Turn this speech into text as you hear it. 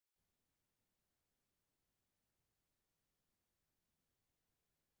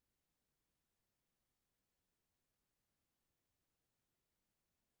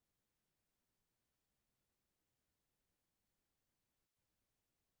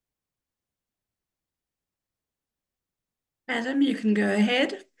Adam, you can go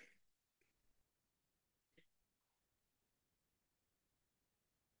ahead.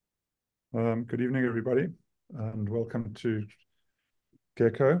 Good evening, everybody, and welcome to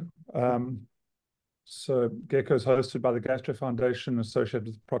Gecko. So Gecko is hosted by the Gastro Foundation, associated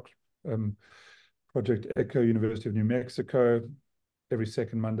with Project ECHO, University of New Mexico, every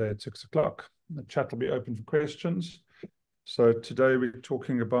second Monday at 6 o'clock. The chat will be open for questions. So today we're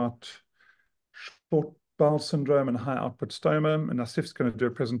talking about short bowel syndrome and high output stoma, and Nasief's going to do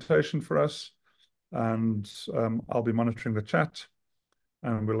a presentation for us, and I'll be monitoring the chat.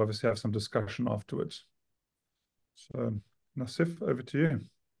 And we'll obviously have some discussion afterwards. So, Nasief, over to you.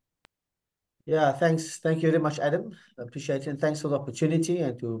 Yeah, thanks. Thank you very much, Adam. I appreciate it. And thanks for the opportunity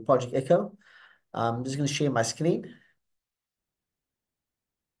and to Project ECHO. I'm just going to share my screen.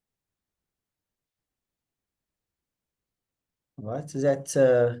 All right, is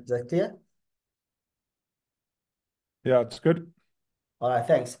that clear? Yeah, it's good. All right,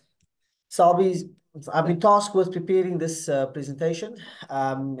 thanks. So I've been tasked with preparing this presentation.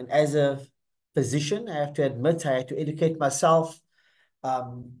 And as a physician, I have to admit I had to educate myself,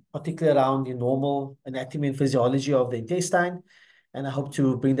 particularly around the normal anatomy and physiology of the intestine. And I hope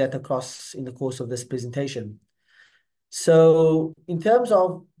to bring that across in the course of this presentation. So in terms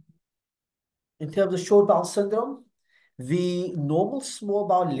of short bowel syndrome, the normal small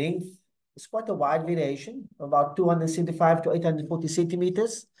bowel length is quite a wide variation, about 275 to 840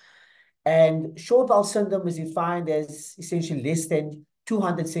 centimeters. And short bowel syndrome is defined as essentially less than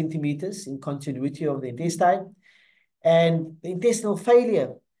 200 centimeters in continuity of the intestine. And the intestinal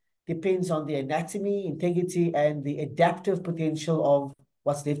failure depends on the anatomy, integrity, and the adaptive potential of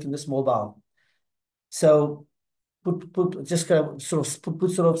what's left in the small bowel. So just kind of sort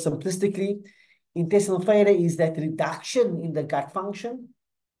of simplistically, intestinal failure is that reduction in the gut function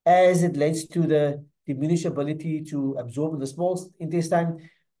as it leads to the diminished ability to absorb in the small intestine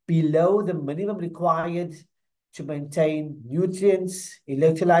below the minimum required to maintain nutrients,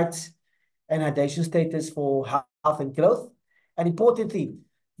 electrolytes, and hydration status for health and growth. And importantly,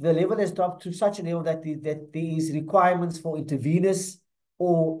 the level has dropped to such a level that there is requirements for intravenous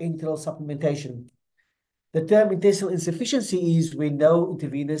or enteral supplementation. The term intestinal insufficiency is when no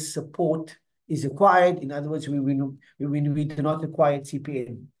intravenous support is required. In other words, we do not require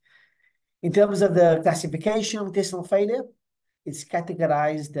CPN. In terms of the classification of intestinal failure, it's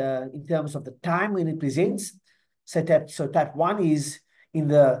categorized in terms of the time when it presents. So type 1 is in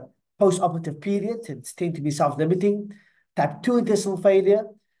the post-operative period. It's tend to be self-limiting. Type 2 intestinal failure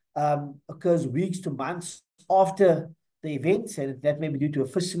occurs weeks to months after the event, and that may be due to a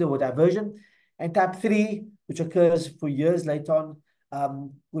fistula or diversion. And type 3, which occurs for years later on,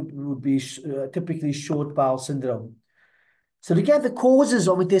 would be typically short bowel syndrome. So looking at the causes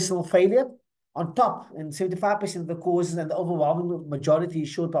of intestinal failure, on top, and 75% of the causes and the overwhelming majority is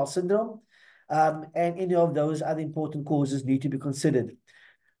short bowel syndrome. And any of those other important causes need to be considered.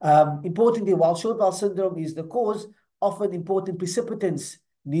 Importantly, while short bowel syndrome is the cause, often important precipitants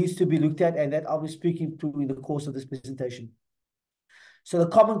needs to be looked at, and that I'll be speaking to in the course of this presentation. So the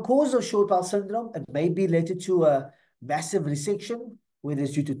common cause of short bowel syndrome, it may be related to a massive resection, whether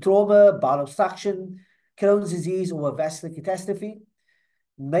it's due to trauma, bowel obstruction, Crohn's disease, or a vascular catastrophe.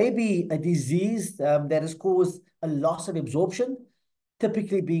 Maybe a disease that has caused a loss of absorption,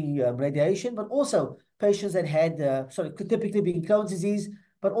 typically being radiation, but also patients that had, could typically be Crohn's disease,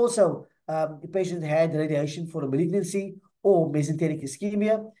 but also patients that had radiation for a malignancy or mesenteric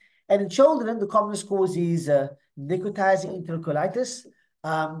ischemia. And in children, the commonest cause is necrotizing enterocolitis,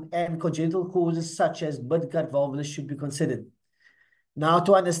 and congenital causes such as mid-gut volvulus should be considered. Now,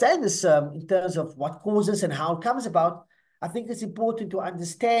 to understand this in terms of what causes and how it comes about, I think it's important to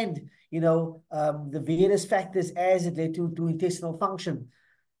understand, the various factors as it led to intestinal function.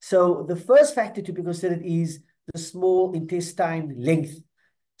 So the first factor to be considered is the small intestine length.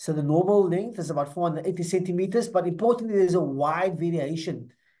 So the normal length is about 480 centimeters, but importantly, there's a wide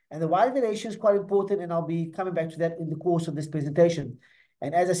variation. And the wide variation is quite important, and I'll be coming back to that in the course of this presentation.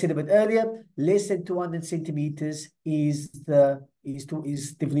 And as I said a bit earlier, less than 200 centimeters is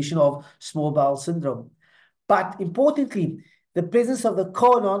definition of small bowel syndrome. But importantly, the presence of the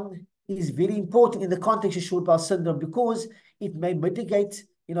colon is very important in the context of short bowel syndrome because it may mitigate,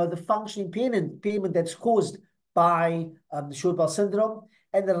 the function impairment that's caused by the short bowel syndrome.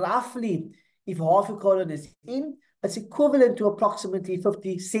 And roughly, if half your colon is in, it's equivalent to approximately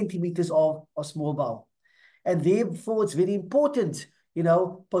 50 centimeters of small bowel. And therefore, it's very important,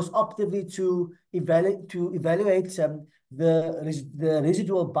 post-operatively to evaluate the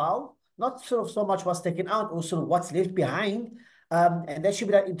residual bowel, not sort of so much what's taken out or sort of what's left behind. And that should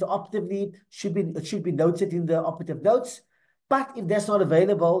be done interoperatively, it should be noted in the operative notes. But if that's not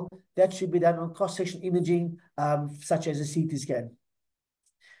available, that should be done on cross-section imaging, such as a CT scan.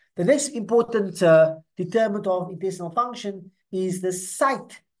 The next important determinant of intestinal function is the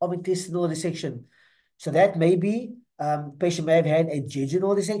site of intestinal resection. So that may be, patient may have had a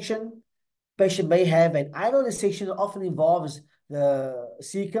jejunal resection, patient may have an ileal resection that often involves the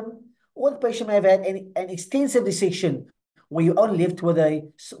cecum, or the patient may have had an extensive resection where you only left with a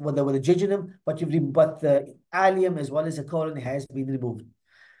jejunum, but the ileum as well as the colon has been removed.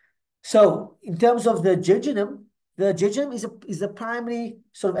 So in terms of the jejunum is the primary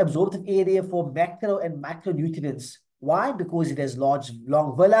sort of absorptive area for macro and micronutrients. Why? Because it has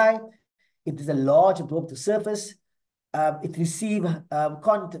long villi, it is a large absorptive surface, it receives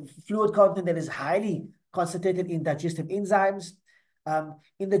fluid content that is highly concentrated in digestive enzymes.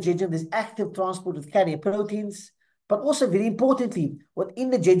 In the jejunum, there's active transport of carrier proteins, but also very importantly, within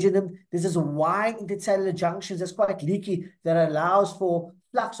the jejunum, there's this wide intercellular junctions that's quite leaky that allows for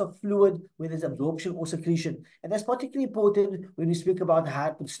flux of fluid, whether it's absorption or secretion. And that's particularly important when we speak about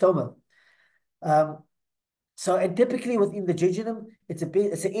hyperstoma. And typically within the jejunum, it's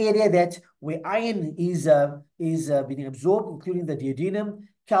an area where iron is being absorbed, including the duodenum,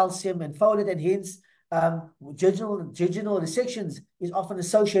 calcium, and folate, and hence jejunal resections is often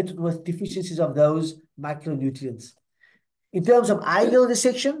associated with deficiencies of those micronutrients. In terms of ileal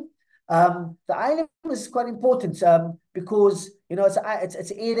resection, the ileum is quite important because it's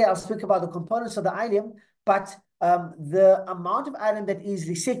an area. I'll speak about the components of the ileum, but the amount of ileum that is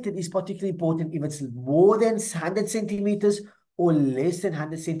resected is particularly important if it's more than 100 centimeters or less than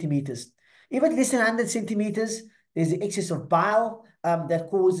 100 centimeters. If it's less than 100 centimeters, there's the excess of bile that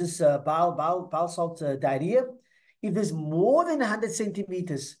causes bile salt diarrhea. If there's more than 100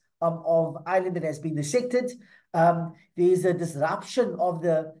 centimeters of ileum that has been resected, there's a disruption of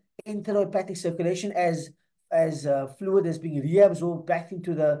the enterohepatic circulation as fluid is being reabsorbed back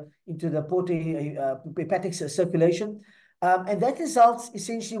into the hepatic circulation, and that results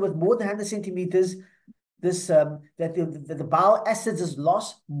essentially with more than 100 centimeters. That the bile acids is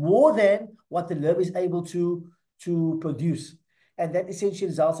lost more than what the liver is able to produce, and that essentially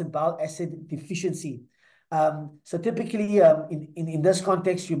results in bile acid deficiency. So typically, in this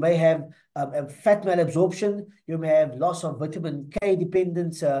context, you may have fat malabsorption, you may have loss of vitamin K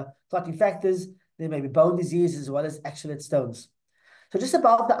dependent clotting factors, there may be bone disease as well as axillate stones. So just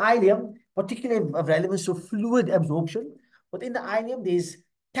above the ileum, particularly of relevance to fluid absorption, within the ileum, there's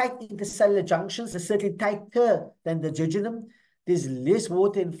tight intercellular junctions, they're certainly tighter than the jejunum. There's less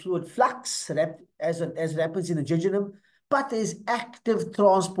water and fluid flux as happens in the jejunum, but there's active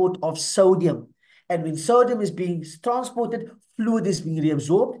transport of sodium. And when sodium is being transported, fluid is being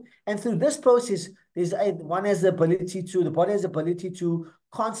reabsorbed. And through this process, the body has the ability to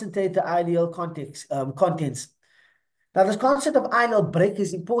concentrate the ileal contents. Now, this concept of ileal break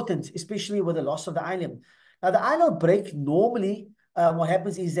is important, especially with the loss of the ileum. Now, the ileal break, normally, what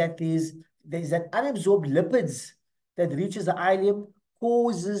happens is that there's that unabsorbed lipids that reaches the ileum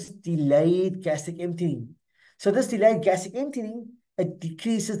causes delayed gastric emptying. So this delayed gastric emptying, it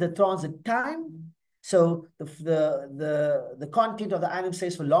decreases the transit time. So the content of the ileum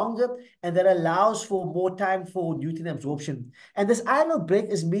stays for longer, and that allows for more time for nutrient absorption. And this ileal break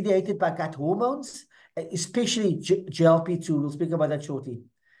is mediated by gut hormones, especially GLP-2. We'll speak about that shortly.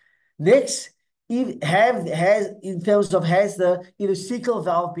 Next, has the ileocecal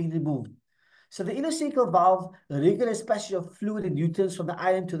valve been removed? So the ileocecal valve regulates passage of fluid and nutrients from the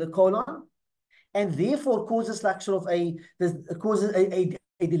ileum to the colon, and therefore causes a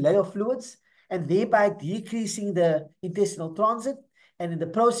delay of fluids, and thereby decreasing the intestinal transit, and in the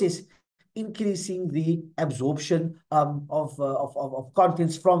process increasing the absorption of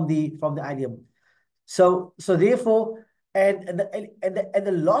contents from the ileum. So therefore, and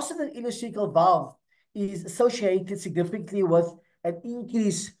the loss of the ileocecal valve is associated significantly with an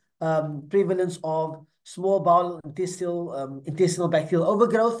increased prevalence of small bowel intestinal bacterial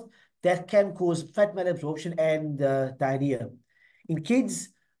overgrowth that can cause fat malabsorption and diarrhea. In kids,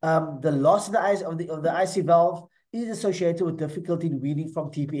 the loss of the IC valve is associated with difficulty in weaning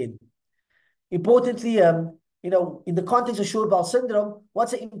from TPN. Importantly, in the context of short bowel syndrome,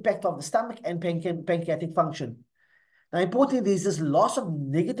 what's the impact of the stomach and pancreatic function? Now, importantly, there's this loss of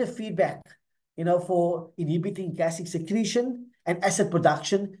negative feedback, for inhibiting gastric secretion and acid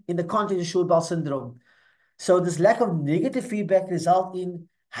production in the context of short bowel syndrome. So this lack of negative feedback results in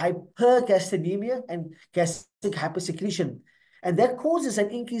hypergastrinemia and gastric hypersecretion. And that causes an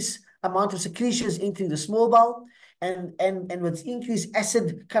increased amount of secretions entering the small bowel, and with increased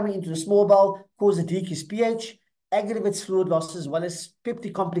acid coming into the small bowel, causes a decreased pH, aggravates fluid loss, as well as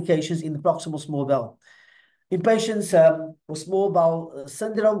peptic complications in the proximal small bowel. In patients with small bowel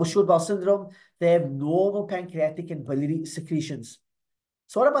syndrome, with short bowel syndrome, they have normal pancreatic and biliary secretions.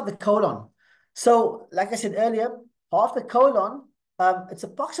 So what about the colon? So, like I said earlier, half the colon, it's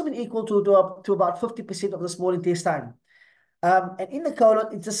approximately equal to about 50% of the small intestine. And in the colon,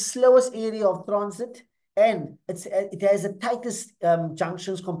 it's the slowest area of transit, and it has the tightest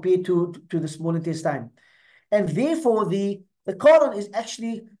junctions compared to the small intestine. And therefore, the colon is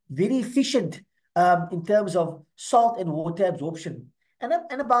actually very efficient in terms of salt and water absorption.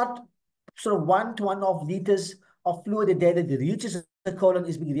 And about sort of 1 to 1.5 liters of fluid a day that reaches the colon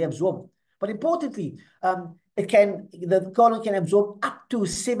is being reabsorbed. But importantly, the colon can absorb up to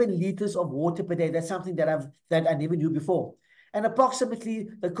 7 liters of water per day. That's something that I never knew before. And approximately,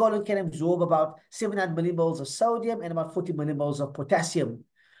 the colon can absorb about 700 millimoles of sodium and about 40 millimoles of potassium.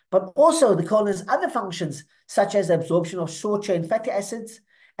 But also, the colon has other functions, such as the absorption of short-chain fatty acids,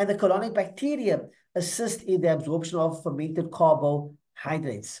 and the colonic bacteria assist in the absorption of fermented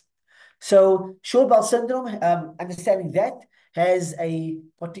carbohydrates. So, short bowel syndrome, understanding that, has a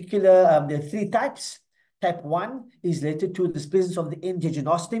particular, there are 3 types. Type 1 is related to the presence of the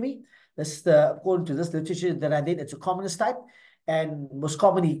injejunostomy. This, according to this literature that I did, it's a commonest type and most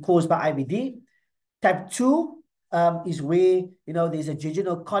commonly caused by IBD. Type 2 is where, there's a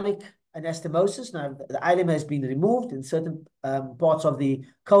jejunal colic anastomosis. Now, the ileum has been removed in certain parts of the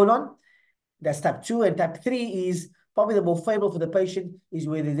colon. That's type 2. And type 3 is probably the more favorable for the patient, is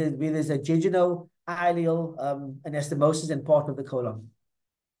where there's a jejunal ileal anastomosis in part of the colon.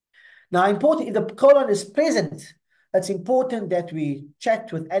 Now, important, if the colon is present, it's important that we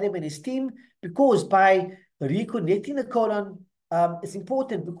chat with Adam and his team, because by reconnecting the colon, it's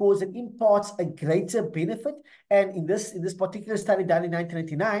important because it imparts a greater benefit. And in this particular study done in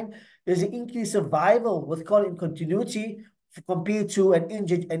 1999, there's an increased survival with colon continuity compared to an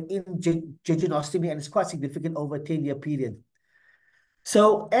injejunostomy, and it's quite significant over a 10-year period.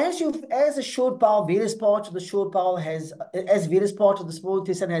 So as the short bowel, various parts of the short bowel various parts of the small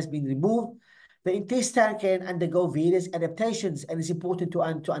intestine has been removed, the intestine can undergo various adaptations, and it's important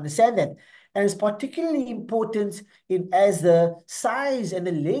to understand that. And it's particularly important as the size and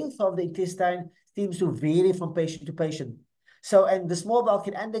the length of the intestine seems to vary from patient to patient. So, and the small bowel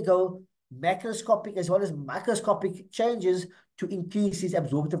can undergo macroscopic as well as microscopic changes to increase its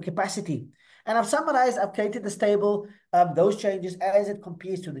absorptive capacity. And I've created this table, those changes as it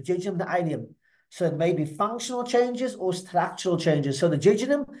compares to the jejunum and the ileum. So it may be functional changes or structural changes. So the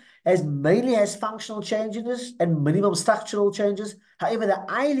jejunum mainly has functional changes and minimum structural changes. However, the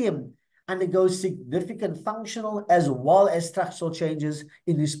ileum undergoes significant functional as well as structural changes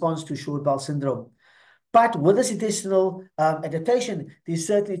in response to short bowel syndrome. But with this intestinal adaptation, there's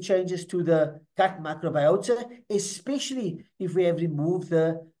certainly changes to the gut microbiota, especially if we have removed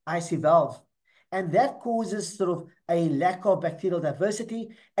the IC valve. And that causes sort of a lack of bacterial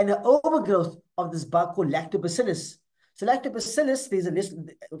diversity and an overgrowth of this bug called lactobacillus. So lactobacillus,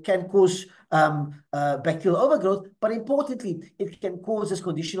 can cause bacterial overgrowth, but importantly, it can cause this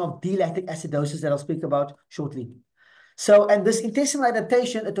condition of D-lactic acidosis that I'll speak about shortly. So, and this intestinal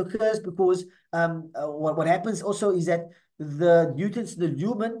adaptation, it occurs because what happens also is that the nutrients in the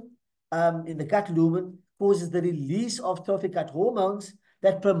lumen, in the gut lumen, causes the release of trophic gut hormones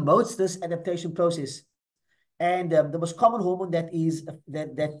that promotes this adaptation process. And the most common hormone that is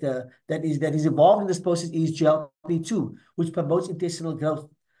involved in this process is GLP-2, which promotes intestinal growth.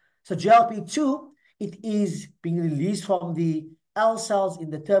 So GLP-2, it is being released from the L cells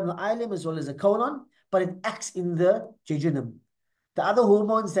in the terminal ileum as well as the colon, but it acts in the jejunum. The other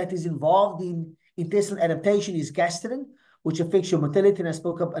hormones that is involved in intestinal adaptation is gastrin, which affects your motility, and I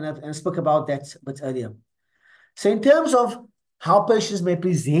spoke about that a bit earlier. So in terms of how patients may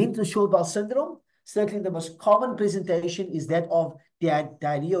present with short bowel syndrome, certainly the most common presentation is that of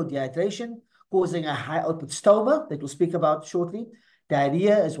diarrhea or dehydration, causing a high output stoma that we'll speak about shortly.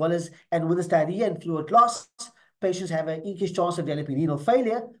 Diarrhea as well as, and with this diarrhea and fluid loss, patients have an increased chance of developing renal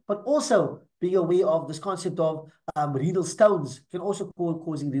failure, but also being aware of this concept of renal stones can also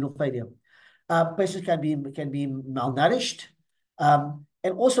causing renal failure. Patients can be malnourished,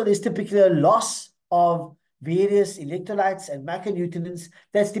 and also there's typically a loss of various electrolytes and macronutrients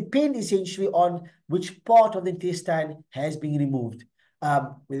that depend essentially on which part of the intestine has been removed,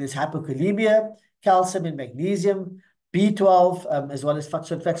 whether it's hypokalemia, calcium and magnesium, B12, as well as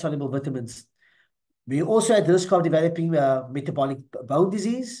fat-soluble vitamins. We also at risk of developing metabolic bone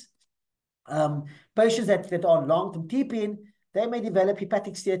disease. Patients that are on long-term TPN, they may develop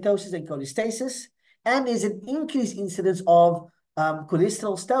hepatic steatosis and cholestasis, and there's an increased incidence of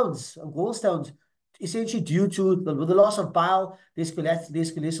cholesterol stones, gallstones, essentially due to with the loss of bile, there's cholesterol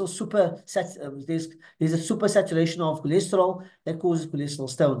there's a supersaturation of cholesterol that causes cholesterol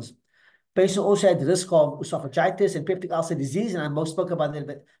stones. Patients also had the risk of esophagitis and peptic ulcer disease, and I spoke about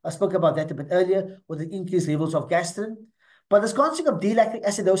that a bit earlier, with the increased levels of gastrin. But this concept of D-lactic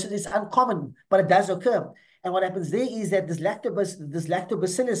acidosis is uncommon, but it does occur. And what happens there is that this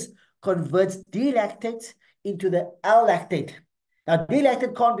lactobacillus converts D-lactate into the L-lactate. Now,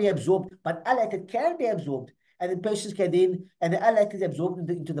 D-lactate can't be absorbed, but L-lactate can be absorbed. And then patients can and the L-lactate is absorbed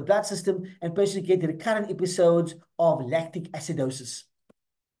into the blood system, and patients get recurrent episodes of lactic acidosis.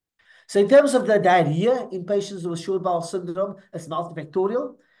 So in terms of the diarrhea in patients with short bowel syndrome, it's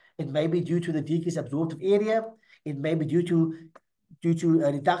multifactorial. It may be due to the decreased absorptive area. It may be due to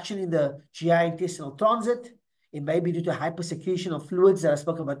a reduction in the GI intestinal transit. It may be due to hypersecretion of fluids that I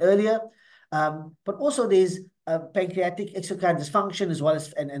spoke about earlier. But also there's pancreatic exocrine dysfunction as well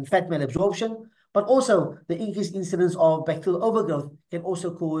as and fat malabsorption. But also the increased incidence of bacterial overgrowth can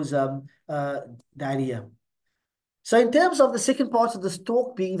also cause diarrhea. So in terms of the second part of this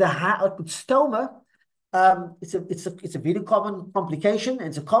talk being the high output stoma, it's a very common complication, and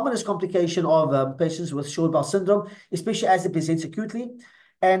it's the commonest complication of patients with short bowel syndrome, especially as it presents acutely.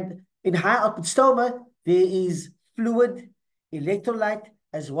 And in high output stoma, there is fluid, electrolyte,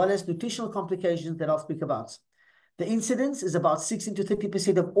 as well as nutritional complications that I'll speak about. The incidence is about 16 to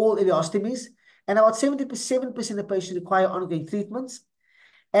 30% of all ileostomies, and about 77% of patients require ongoing treatments.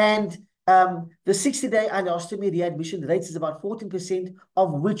 And the 60-day ileostomy readmission rates is about 14%,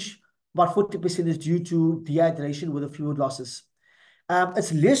 of which about 40% is due to dehydration with the fluid losses.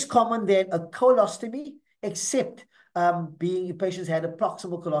 It's less common than a colostomy, except being patients had a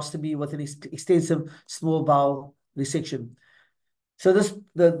proximal colostomy with an extensive small bowel resection. So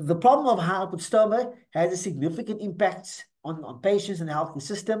the problem of high output stoma has a significant impact on patients and the healthcare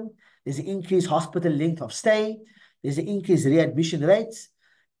system. There's an increased hospital length of stay. There's an increased readmission rates.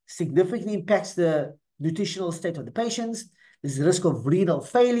 Significantly impacts the nutritional state of the patients. There's a risk of renal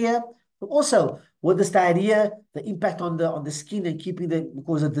failure. But also, with this diarrhea, the impact on the skin and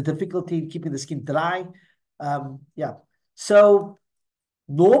because of the difficulty in keeping the skin dry. So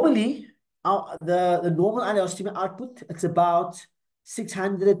normally, the normal ileostomy output, it's about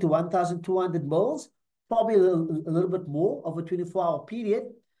 600 to 1,200 moles, probably a little bit more over a 24-hour period.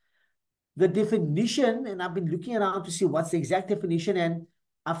 The definition, and I've been looking around to see what's the exact definition, and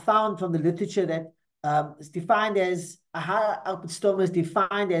I found from the literature that it's defined as a high output stoma is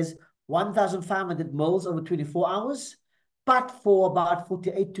defined as 1,500 moles over 24 hours, but for about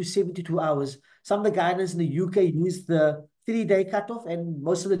 48 to 72 hours. Some of the guidance in the UK used the 3-day cutoff, and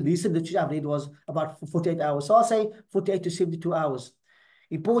most of the recent literature I've read was about 48 hours. So I'll say 48 to 72 hours.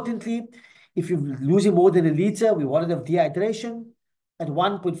 Importantly, if you're losing more than a liter, we worried of dehydration. At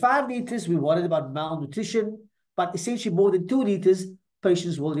 1.5 liters, we worried about malnutrition, but essentially more than 2 liters,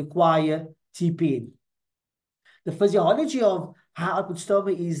 patients will require TPN. The physiology of high output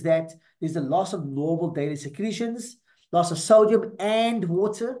stoma is that there's a loss of normal daily secretions, loss of sodium and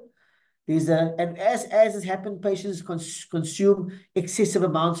water. And as has happened, patients consume excessive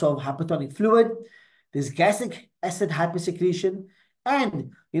amounts of hypertonic fluid. There's gastric acid hypersecretion,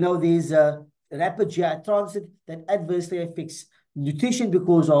 and there's a rapid GI transit that adversely affects nutrition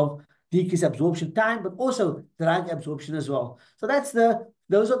because of decreased absorption time, but also drug absorption as well. So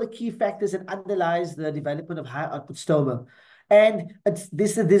those are the key factors that underlies the development of high output stoma. And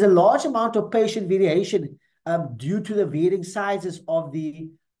there's a large amount of patient variation due to the varying sizes of the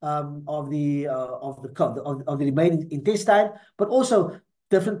remaining intestine, but also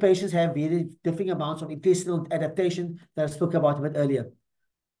different patients have very different amounts of intestinal adaptation that I spoke about a bit earlier.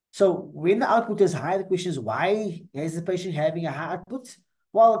 So when the output is high, the question is, why is the patient having a high output?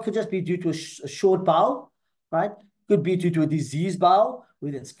 Well, it could just be due to a short bowel, right? Could be due to a diseased bowel,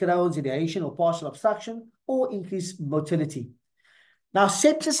 whether it's Crohn's, ileation, or partial obstruction, or increased motility. Now,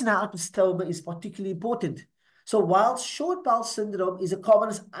 sepsis in high output stoma is particularly important. So while short bowel syndrome is the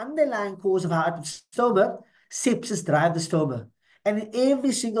commonest underlying cause of high output stoma, sepsis drives the stoma. And in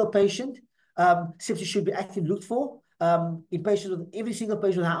every single patient, sepsis should be actively looked for. In patients with every single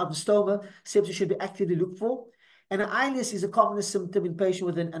patient with high output stoma, sepsis should be actively looked for. And an ileus is a commonest symptom in patients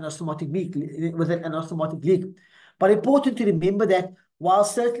with an anastomotic leak. But important to remember that while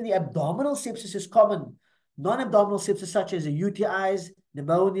certainly abdominal sepsis is common, non-abdominal sepsis such as UTIs,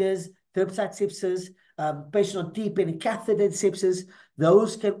 pneumonias, therapeutic sepsis, patients on TPN and cathetered sepsis,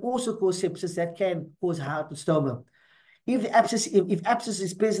 those can also cause sepsis that can cause high output stoma. If abscess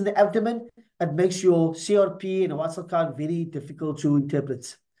is present in the abdomen, it makes your CRP and a Watson count very difficult to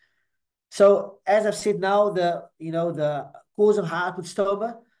interpret. So as I've said now, the cause of high output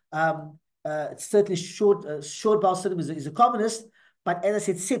stoma, certainly short bowel syndrome is the commonest, but as I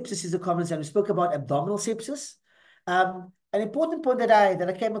said, sepsis is the commonest, and we spoke about abdominal sepsis. An important point that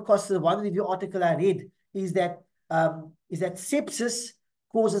I came across in one review article I read is that sepsis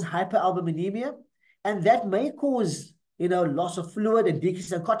causes hyperalbuminemia, and that may cause loss of fluid and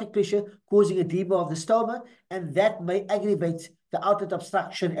decreased oncotic pressure, causing edema of the stoma, and that may aggravate the outlet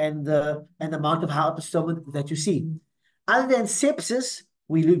obstruction and the amount of high stoma that you see. Other than sepsis,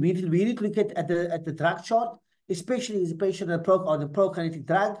 we need to look at the drug chart, especially as a patient on a prokinetic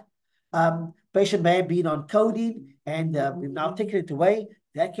drug. Patient may have been on codeine, and we've now taken it away.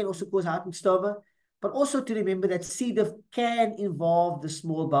 That can also cause hyperstoma. But also to remember that C. diff can involve the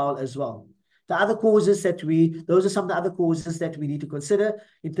small bowel as well. The other causes those are some of the other causes that we need to consider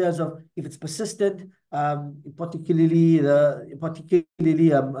in terms of if it's persistent, particularly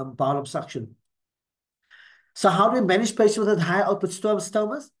bowel obstruction. So how do we manage patients with high output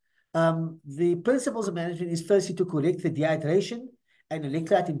stomas? The principles of management is firstly to correct the dehydration and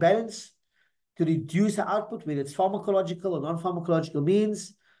electrolyte imbalance, to reduce the output, whether it's pharmacological or non-pharmacological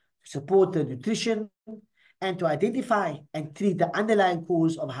means, to support the nutrition, and to identify and treat the underlying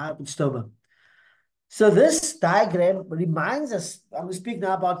cause of high output stoma. So this diagram reminds us, I'm going to speak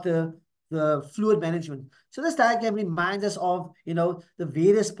now about the fluid management. So this diagram reminds us of, the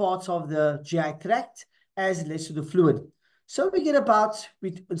various parts of the GI tract as it relates to the fluid. So we get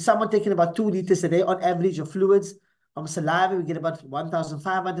with someone taking about 2 liters a day on average of fluids. From saliva, we get about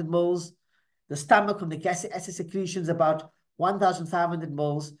 1,500 moles. The stomach from the gastric acid secretions, about 1,500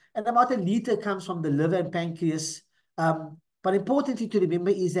 moles. And about 1 liter comes from the liver and pancreas. But importantly to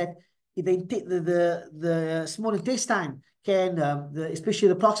remember is that the small intestine can, especially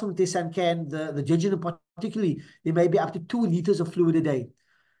the proximal intestine the jejunum particularly, there may be up to 2 liters of fluid a day.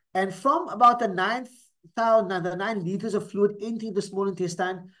 And from about the 9 liters of fluid entering the small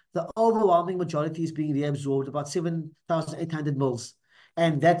intestine, the overwhelming majority is being reabsorbed, about 7,800 moles.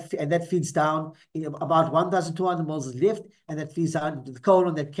 And that feeds down, about 1,200 moles is left, and that feeds down to the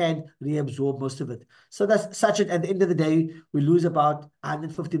colon that can reabsorb most of it. So that's such that at the end of the day, we lose about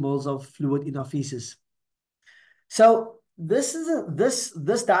 150 moles of fluid in our feces. So this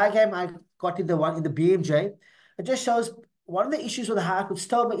diagram I got in the BMJ. It just shows one of the issues with the high output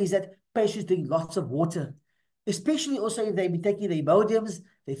stoma is that patients drink lots of water, especially also if they've been taking the Imodiums,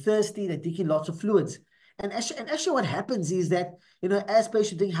 they're thirsty, they're taking lots of fluids. And actually what happens is that, as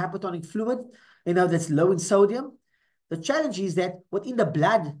patients drink hypertonic fluid, that's low in sodium, the challenge is that within the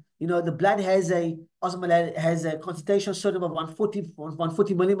blood, the blood has a concentration of sodium of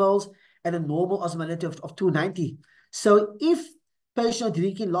 140 millimoles and a normal osmolality of 290. So if patients are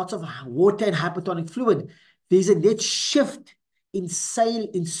drinking lots of water and hypertonic fluid, there's a net shift in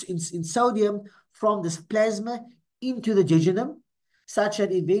sodium from this plasma into the jejunum, such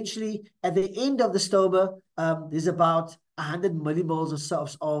that eventually at the end of the stoma, there's about 100 millimoles of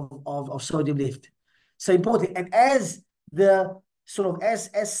sodium left. So important. And as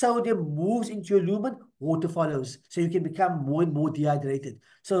as sodium moves into your lumen, water follows. So you can become more and more dehydrated.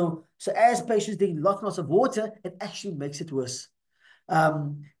 So as patients drink lots of water, it actually makes it worse.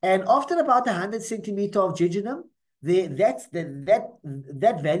 And after about 100 centimeter of jejunum,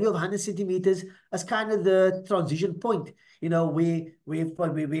 that value of 100 centimeters is kind of the transition point.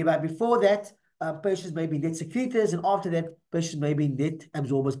 Whereby before that, patients may be net secretors, and after that, patients may be net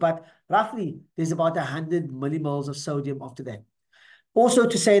absorbers. But roughly, there's about 100 millimoles of sodium after that. Also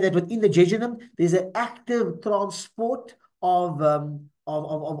to say that within the jejunum, there's an active transport of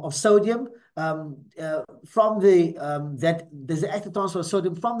sodium from there's an active transfer of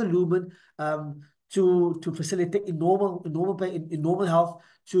sodium from the lumen to facilitate in normal health,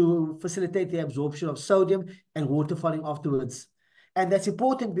 to facilitate the absorption of sodium and water falling afterwards. And that's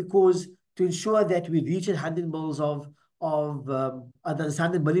important because to ensure that we reach 100 moles of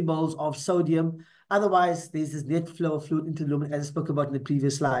 100 millimoles of sodium. Otherwise, there's this net flow of fluid into the lumen, as I spoke about in the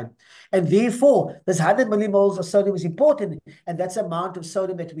previous slide. And therefore, this 100 millimoles of sodium is important, and that's the amount of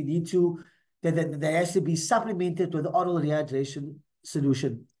sodium that we need that has to be supplemented with the oral rehydration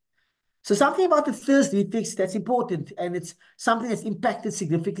solution. So something about the thirst reflex that's important, and it's something that's impacted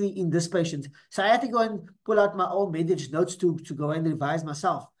significantly in this patient. So I had to go and pull out my own Medage notes to go and revise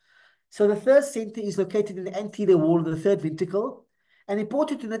myself. So the thirst center is located in the anterior wall of the third ventricle. And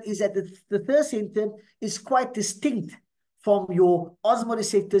important to note is that the thirst center is quite distinct from your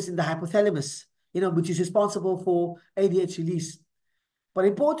osmoreceptors in the hypothalamus, which is responsible for ADH release. But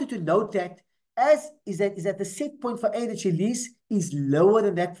important to note that is that the set point for ADH release is lower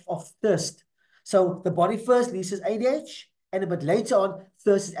than that of thirst. So the body first releases ADH, and a bit later on,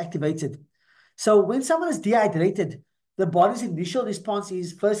 thirst is activated. So when someone is dehydrated, the body's initial response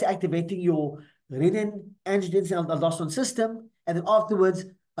is first activating your renin, angiotensin, and aldosterone system, and then afterwards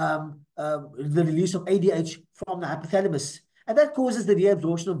the release of ADH from the hypothalamus. And that causes the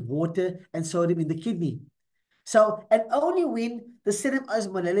reabsorption of water and sodium in the kidney. So, and only when the serum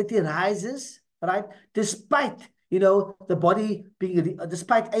osmolality rises, right, despite, the body being,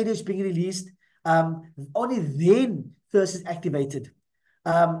 despite ADH being released, only then thirst is activated.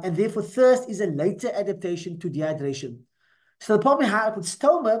 And therefore, thirst is a later adaptation to dehydration. So the problem with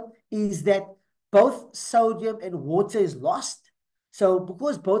stoma is that both sodium and water is lost. So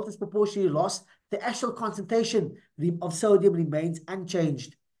because both is proportionally lost, the actual concentration of sodium remains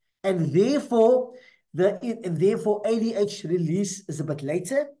unchanged. And therefore, ADH release is a bit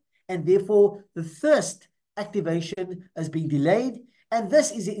later, and therefore the thirst activation is being delayed. And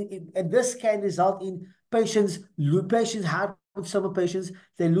this can result in some patients,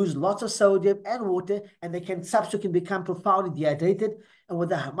 they lose lots of sodium and water, and they can subsequently become profoundly dehydrated and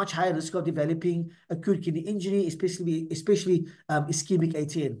with a much higher risk of developing acute kidney injury, especially ischemic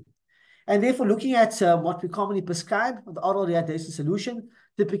ATN. And therefore, looking at what we commonly prescribe, the oral rehydration solution,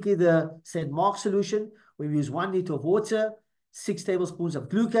 typically the St. Mark solution, we use 1 liter of water, 6 tablespoons of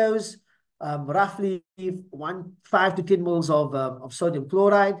glucose, roughly 5 to 10 moles of sodium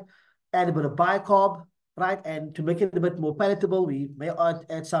chloride, add a bit of bicarb, right? And to make it a bit more palatable, we may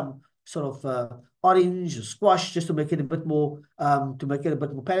add some sort of orange or squash just to make it a bit more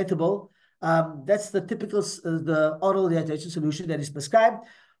palatable. That's the typical the oral rehydration solution that is prescribed.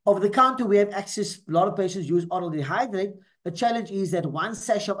 Over the counter, we have access. A lot of patients use oral rehydrate. The challenge is that 1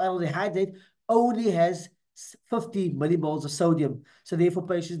 sachet of oral rehydrate only has 50 millimoles of sodium. So therefore,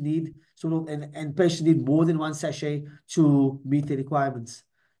 patients need patients need more than 1 sachet to meet the requirements.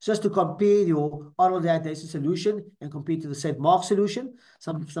 Just to compare your oral rehydration solution and compare to the St. Mark solution,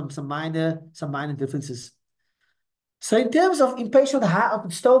 some minor differences. So in terms of in patients with high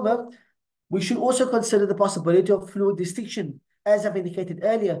output stoma, we should also consider the possibility of fluid distinction. As I've indicated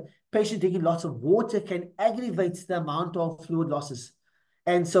earlier, patients drinking lots of water can aggravate the amount of fluid losses.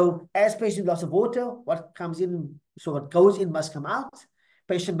 And so as patients loss of water, what comes in, so what goes in must come out.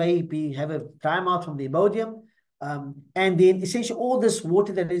 Patient may have a dry mouth from the Imodium. And then essentially all this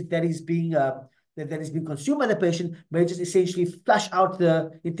water that is being consumed by the patient may just essentially flush out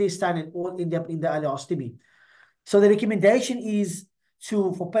the intestine and all end up in the ileostomy. So the recommendation is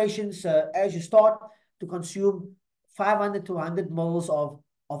for patients, as you start, to consume 500 to 100 moles of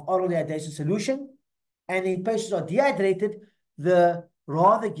oral rehydration solution. And in patients who are dehydrated,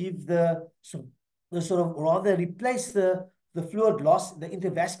 rather replace the fluid loss, the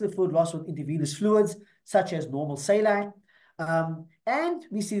intravascular fluid loss with intravenous fluids, such as normal saline. And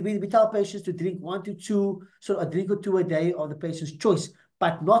we tell patients to drink 1 to 2, so a drink or 2 a day of the patient's choice,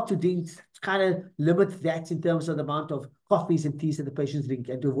 but not to drink, kind of limit that in terms of the amount of coffees and teas that the patients drink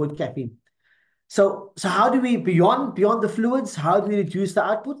and to avoid caffeine. So how do we, beyond the fluids, how do we reduce the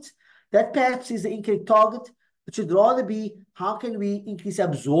output? That perhaps is the incorrect target. It should rather be, how can we increase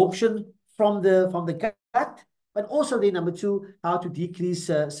absorption from the gut, but also then number 2, how to decrease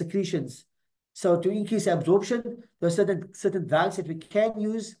secretions. So to increase absorption, there are certain drugs that we can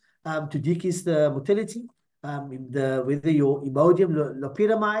use to decrease the motility, whether your Imodium,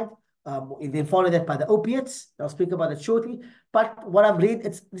 loperamide, and then follow that by the opiates. I'll speak about it shortly. But what I've read,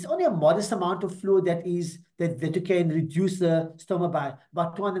 there's only a modest amount of fluid that you can reduce the stoma by,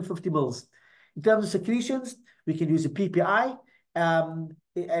 about 250 mils. In terms of secretions, we can use a PPI, and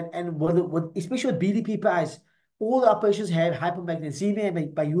especially with BD PPIs, all our patients have hypomagnesemia,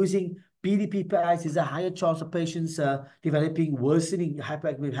 and by using BD PPIs, there's a higher chance of patients developing worsening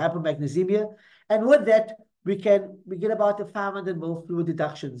hypomagnesemia. And with that, we get about a 500 ml fluid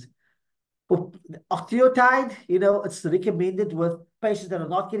reductions. Octreotide, it's recommended with patients that are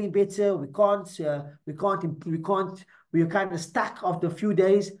not getting better. We're kind of stuck after a few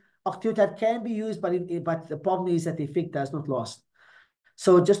days. Octreotide can be used, but the problem is that the effect does not last.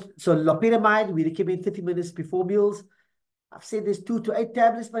 So loperamide, we recommend 30 minutes before meals. I've said there's 2 to 8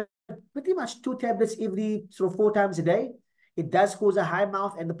 tablets, but pretty much 2 tablets every 4 times a day. It does cause a high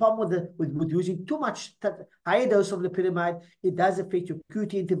mouth, and the problem with using too much higher dose of loperamide, it does affect your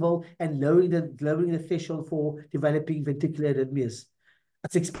QT interval and lowering the threshold for developing ventricular arrhythmias.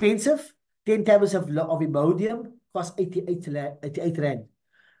 It's expensive. 10 tablets of Imodium cost 88 Rand.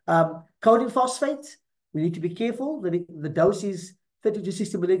 Codeine phosphate, we need to be careful. The dose is 30 to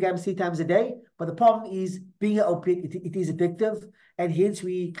 60 milligrams 3 times a day. But the problem is, being an opiate, it is addictive, and hence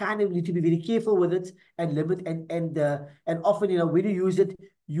we kind of need to be very careful with it and limit and often, when you use it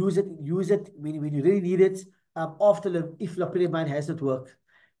when you really need it. If loperamide has not worked.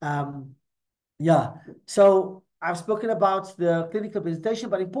 Yeah. So I've spoken about the clinical presentation,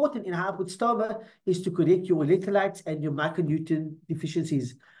 but important in hypothermia is to correct your electrolytes and your micronutrient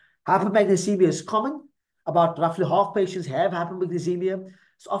deficiencies. Hypomagnesemia is common. About roughly half patients have hypomagnesemia.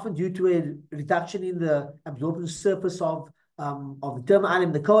 It's often due to a reduction in the absorption surface of the terminal ion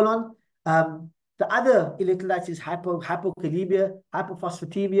in the colon. The other electrolytes is hypokalemia,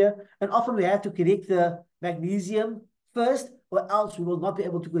 hypophosphatemia, and often we have to correct the magnesium first, or else we will not be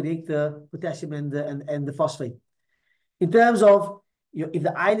able to correct the potassium and the phosphate. In terms of if the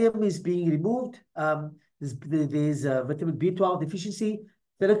ileum is being removed, there's vitamin B12 deficiency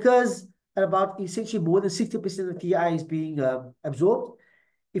that occurs at about essentially more than 60% of TI is being absorbed.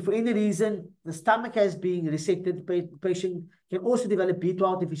 If for any reason the stomach has been resected, the patient can also develop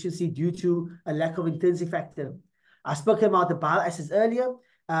B12 deficiency due to a lack of intrinsic factor. I spoke about the bile acids earlier,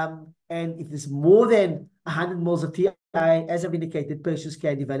 and if there's more than 100 moles of TI, as I've indicated, patients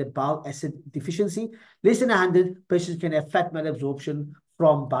can develop bile acid deficiency. Less than 100, patients can have fat malabsorption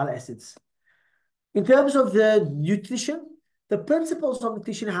from bile acids. In terms of the nutrition, the principles of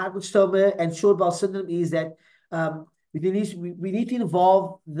nutrition in hypothermia and short bowel syndrome is that we need to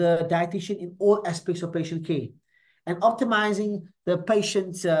involve the dietitian in all aspects of patient care. And optimizing the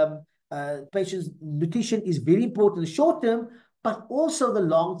patient's nutrition is very important in the short term, but also the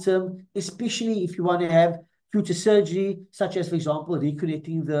long term, especially if you want to have future surgery, such as, for example,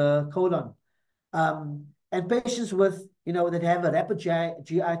 reconnecting the colon. And patients with, that have a rapid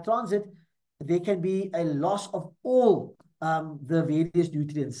GI transit, there can be a loss of all the various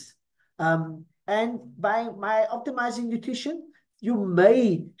nutrients. And by optimizing nutrition, you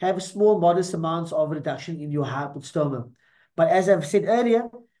may have small, modest amounts of reduction in your hypothermia. But as I've said earlier,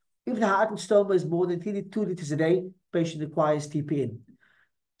 if the hypothermia is more than 2 liters a day, patient requires TPN.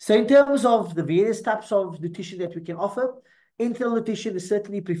 So in terms of the various types of nutrition that we can offer, enteral nutrition is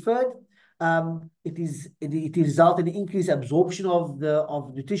certainly preferred. It results in increased absorption of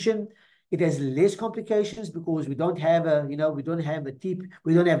nutrition. It has less complications because we don't have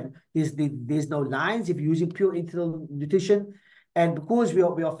there's no lines if you're using pure enteral nutrition. And because we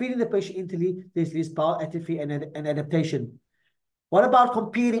are feeding the patient enterally, there's less bowel atrophy and adaptation. What about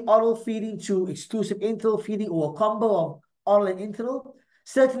comparing oral feeding to exclusive enteral feeding or a combo of oral and enteral?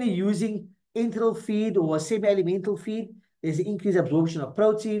 Certainly using enteral feed or semi-alimental feed, there's an increased absorption of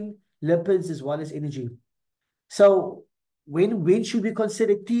protein, lipids, as well as energy. So when should we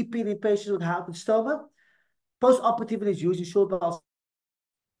consider TPN in patients with hypothermia? Post-operatively is used in short bowel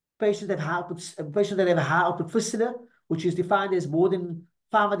patients that have a high output fistula, which is defined as more than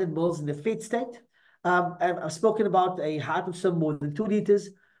 500 mils in the fed state. I've spoken about a hypothermia more than 2 liters,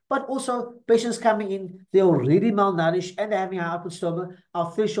 but also patients coming in, they're already malnourished and they're having hypothermia.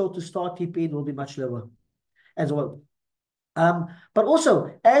 Our threshold to start TPN will be much lower as well. But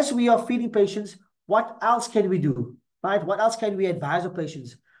also, as we are feeding patients, what else can we do, right? What else can we advise our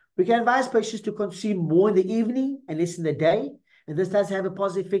patients? We can advise patients to consume more in the evening and less in the day, and this does have a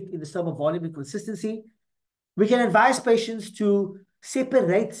positive effect in the stomach volume and consistency. We can advise patients to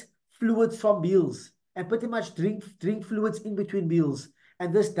separate fluids from meals and pretty much drink fluids in between meals,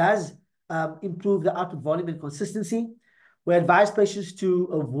 and this does improve the output volume and consistency. We advise patients to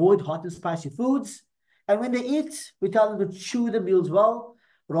avoid hot and spicy foods. And when they eat, we tell them to chew the meals well.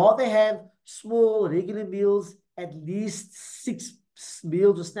 Rather have small, regular meals, at least 6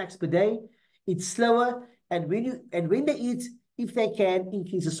 meals or snacks per day. Eat slower. And when they eat, if they can,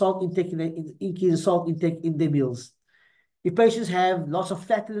 increase the salt intake in their meals. If patients have lots of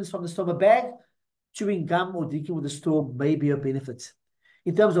flatulence from the stomach bag, chewing gum or drinking with a straw may be a benefit.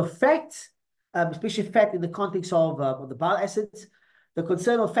 In terms of fat, especially fat in the context of the bile acids, the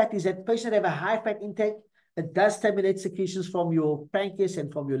concern of fat is that patients that have a high fat intake, it does stimulate secretions from your pancreas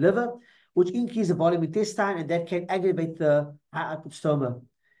and from your liver, which increase the volume of intestine, and that can aggravate the high output stoma.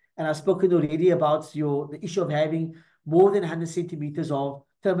 And I've spoken already about the issue of having more than 100 centimeters of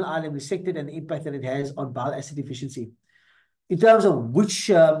terminal ileum resected and the impact that it has on bile acid deficiency. In terms of what is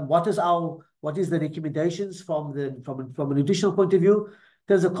the recommendations from a nutritional point of view,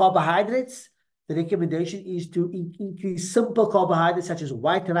 in terms of carbohydrates, the recommendation is to increase simple carbohydrates such as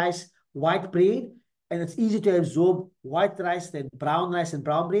white rice, white bread, and it's easier to absorb white rice than brown rice and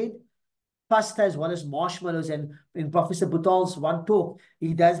brown bread. Pasta as well as marshmallows, and in Professor Boutall's one talk,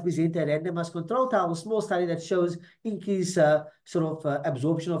 he does present a randomized control trial, a small study that shows increased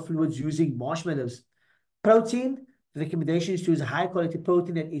absorption of fluids using marshmallows. Protein, the recommendation is to use a high quality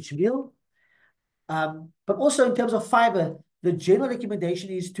protein at each meal. But also in terms of fiber, the general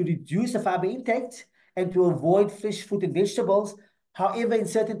recommendation is to reduce the fiber intake and to avoid fresh fruit and vegetables. However, in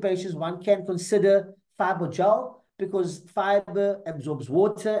certain patients, one can consider fiber gel because fiber absorbs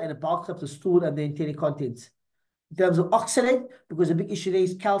water and it bulks up the stool and the enteric contents. in terms of oxalate, because a big issue there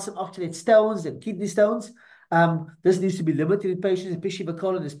is calcium oxalate stones and kidney stones. This needs to be limited in patients, especially if a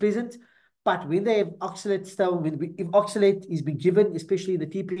colon is present. But when they have oxalate stone, if oxalate is being given, especially in the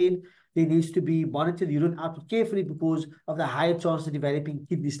TPN, there needs to be monitored urine output carefully because of the higher chance of developing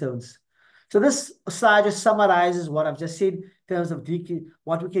kidney stones. So this slide just summarizes what I've just said in terms of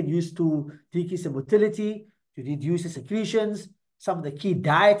what we can use to decrease the motility, to reduce the secretions, some of the key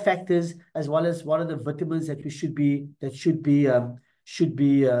diet factors, as well as what are the vitamins that should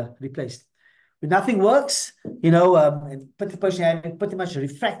be replaced. When nothing works, and the patient having pretty much a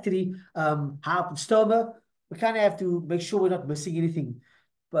refractory stoma, we kind of have to make sure we're not missing anything.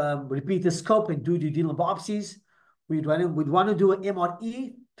 Repeat the scope and do duodenal biopsies. We'd want to do an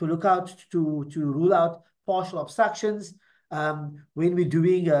MRE to look out to rule out partial obstructions. When we're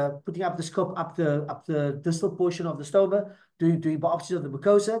doing putting up the scope up the distal portion of the stoma, doing biopsies of the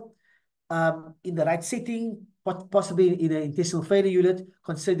mucosa. In the right setting, possibly in an intestinal failure unit,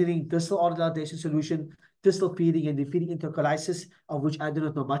 considering distal oral dilation solution, distal feeding, and feeding enterocolysis, of which I do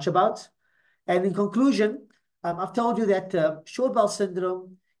not know much about. And in conclusion, I've told you that short bowel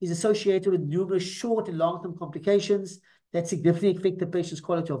syndrome is associated with numerous short and long-term complications that significantly affect the patient's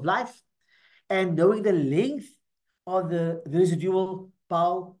quality of life. And knowing the length of the residual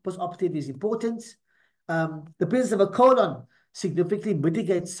bowel postoperative is important. The presence of a colon significantly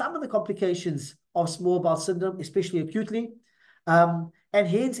mitigates some of the complications of small bowel syndrome, especially acutely. And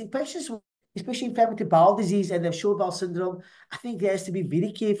hence, in patients with especially inflammatory bowel disease and the short bowel syndrome, I think there has to be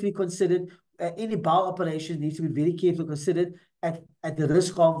very carefully considered. Any bowel operation needs to be very carefully considered at the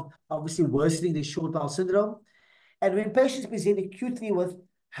risk of obviously worsening the short bowel syndrome. And when patients present acutely with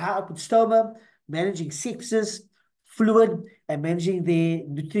high output stoma, managing sepsis, fluid, and managing their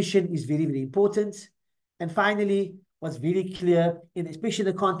nutrition is very, very important. And finally, what's very clear, especially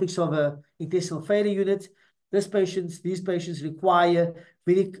in the context of an intestinal failure unit, these patients require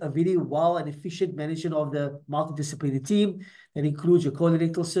a very well and efficient management of the multidisciplinary team that includes your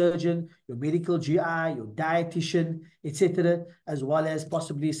colorectal surgeon, your medical GI, your dietitian, etc., as well as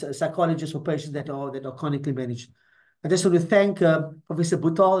possibly a psychologist for patients that are chronically managed. I just want to thank Professor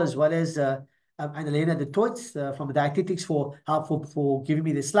Boutall as well as Annalena de Toits from the dietetics for giving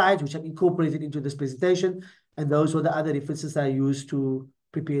me the slides, which I've incorporated into this presentation. And those were the other references that I used to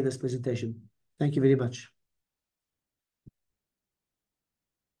prepare this presentation. Thank you very much.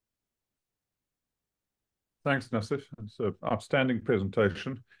 Thanks, Nasief. It's an outstanding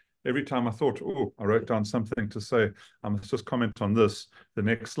presentation. Every time I thought, oh, I wrote down something to say, I must just comment on this. The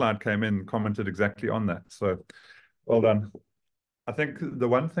next slide came in and commented exactly on that. So well done. I think the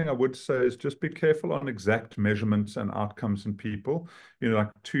one thing I would say is just be careful on exact measurements and outcomes in people.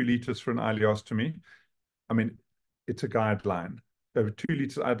 Like 2 liters for an ileostomy. I mean, it's a guideline. Over 2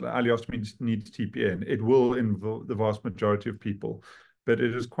 liters ileostomy needs TPN. It will involve the vast majority of people. But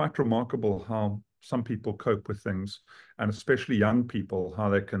it is quite remarkable how some people cope with things, and especially young people, how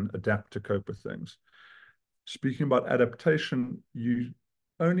they can adapt to cope with things. Speaking about adaptation,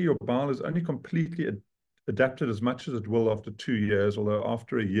 your bowel is only completely adapted as much as it will after 2 years, although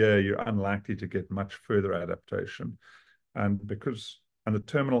after a year, you're unlikely to get much further adaptation. And the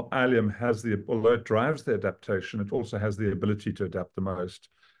terminal ileum although it drives the adaptation, it also has the ability to adapt the most.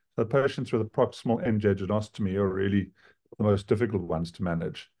 So patients with a proximal angiogenostomy are really the most difficult ones to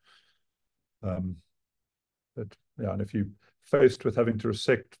manage. And if you're faced with having to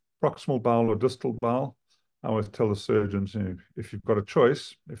resect proximal bowel or distal bowel, I always tell the surgeons, if you've got a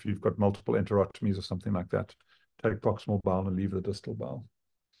choice, if you've got multiple enterotomies or something like that, take proximal bowel and leave the distal bowel.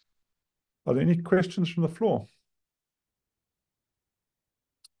 Are there any questions from the floor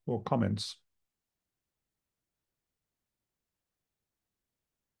or comments?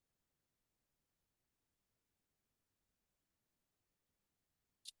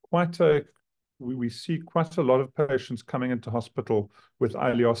 We see quite a lot of patients coming into hospital with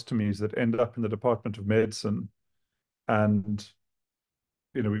ileostomies that end up in the Department of Medicine. And,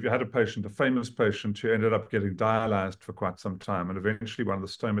 we've had a famous patient who ended up getting dialyzed for quite some time. And eventually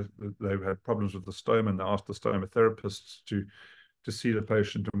they had problems with the stoma, and they asked the stoma therapists to see the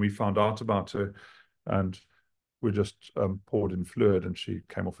patient. And we found out about her, and we just poured in fluid, and she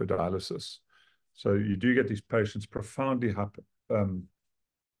came off her dialysis. So you do get these patients profoundly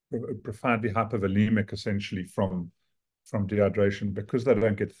hypovolemic, essentially from dehydration, because they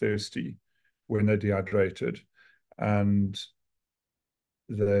don't get thirsty when they're dehydrated, and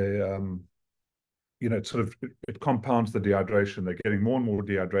they it compounds the dehydration. They're getting more and more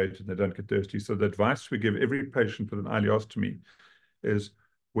dehydrated and they don't get thirsty. So the advice we give every patient with an ileostomy is,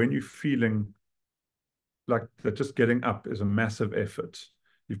 when you're feeling like that just getting up is a massive effort,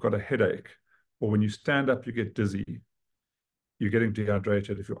 you've got a headache, or when you stand up, you get dizzy, you're getting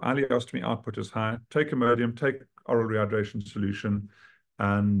dehydrated. If your ileostomy output is high, take Imodium, take oral rehydration solution,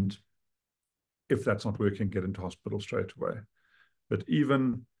 and if that's not working, get into hospital straight away. But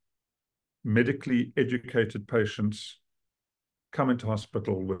even medically educated patients come into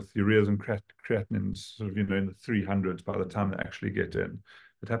hospital with ureas and creatinines sort of, in the 300s by the time they actually get in.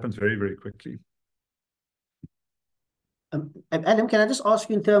 It happens very, very quickly. Adam, can I just ask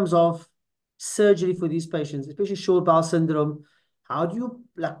you in terms of surgery for these patients, especially short bowel syndrome, how do you,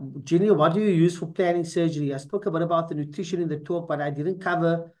 like, generally, what do you use for planning surgery? I spoke a bit about the nutrition in the talk, but I didn't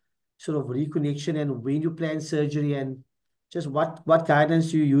cover sort of reconnection and when you plan surgery and just what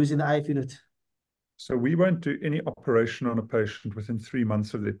guidance do you use in the IF unit? So we won't do any operation on a patient within 3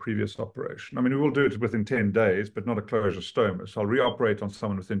 months of their previous operation. I mean, we will do it within 10 days, but not a closure stoma. So I'll reoperate on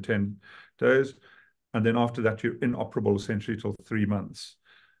someone within 10 days. And then after that, you're inoperable essentially till 3 months.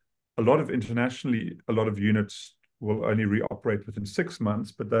 A lot of units will only reoperate within 6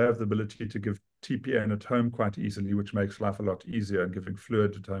 months, but they have the ability to give TPN at home quite easily, which makes life a lot easier, and giving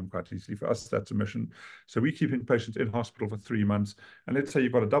fluid at home quite easily. For us, that's a mission. So we're keeping patients in hospital for 3 months. And let's say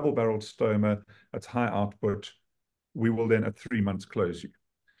you've got a double-barreled stoma, that's high output. We will then at 3 months close you.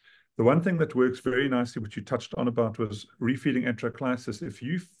 The one thing that works very nicely, which you touched on about, was refeeding enteroclysis. If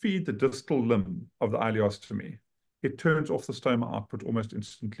you feed the distal limb of the ileostomy, it turns off the stoma output almost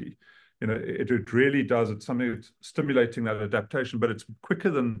instantly. It really does. It's something that's stimulating that adaptation, but it's quicker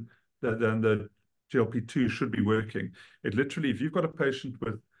than the GLP-2 should be working. It literally, if you've got a patient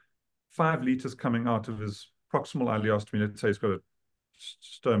with 5 liters coming out of his proximal ileostomy, let's say he's got a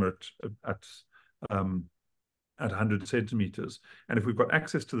stoma at 100 centimeters, and if we've got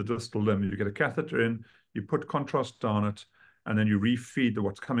access to the distal limb, you get a catheter in, you put contrast down it, and then you refeed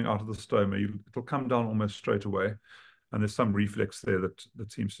what's coming out of the stoma. It'll come down almost straight away. And there's some reflex there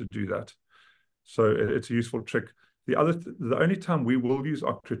that seems to do that. So it's a useful trick. The only time we will use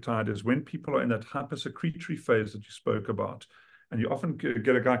octreotide is when people are in that hypersecretory phase that you spoke about. And you often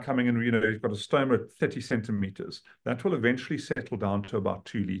get a guy coming in, he's got a stoma at 30 centimeters. That will eventually settle down to about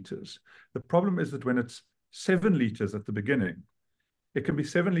 2 liters. The problem is that when it's 7 liters at the beginning, it can be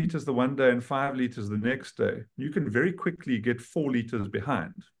 7 liters the one day and 5 liters the next day. You can very quickly get 4 liters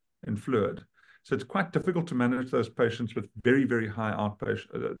behind in fluid. So it's quite difficult to manage those patients with very, very high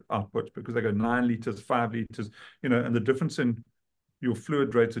outputs because they go 9 liters, 5 liters, and the difference in your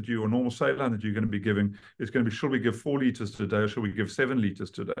fluid rates that your normal saline that you're going to be giving is going to be, should we give 4 liters today or should we give 7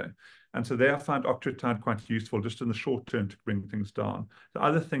 liters today? And so there I find octreotide quite useful just in the short term to bring things down. The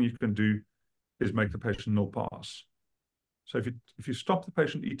other thing you can do is make the patient nil pass. So if you stop the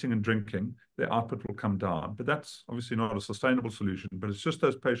patient eating and drinking, their output will come down. But that's obviously not a sustainable solution. But it's just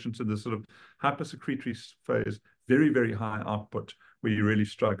those patients in this sort of hypersecretory phase, very, very high output, where you're really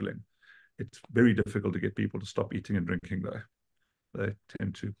struggling. It's very difficult to get people to stop eating and drinking, though.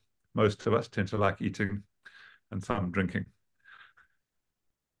 Most of us tend to like eating and some drinking.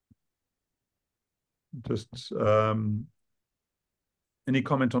 Just any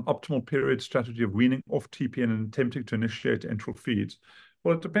comment on optimal period strategy of weaning off TPN and attempting to initiate enteral feeds?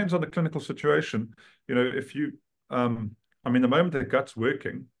 Well, it depends on the clinical situation. If you, the moment the gut's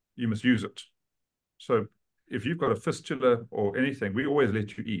working, you must use it. So if you've got a fistula or anything, we always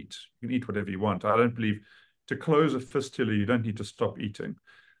let you eat. You can eat whatever you want. I don't believe to close a fistula, you don't need to stop eating.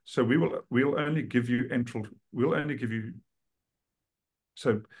 So we'll only give you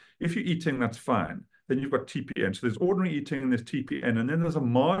so if you're eating, that's fine. Then you've got TPN. So there's ordinary eating and there's TPN. And then there's a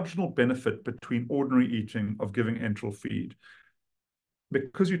marginal benefit between ordinary eating of giving enteral feed.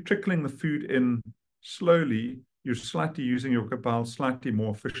 Because you're trickling the food in slowly, you're slightly using your bowel slightly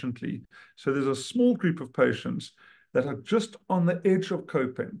more efficiently. So there's a small group of patients that are just on the edge of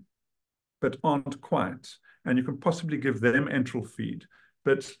coping, but aren't quite. And you can possibly give them enteral feed.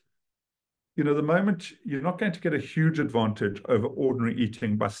 But the moment you're not going to get a huge advantage over ordinary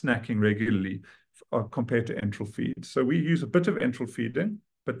eating by snacking regularly compared to enteral feed. So we use a bit of enteral feeding,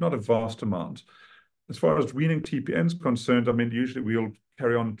 but not a vast amount. As far as weaning TPN is concerned, usually we'll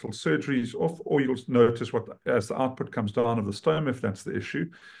carry on until surgery's off, or you'll notice as the output comes down of the stoma, if that's the issue.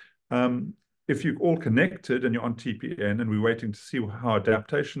 If you're all connected and you're on TPN and we're waiting to see how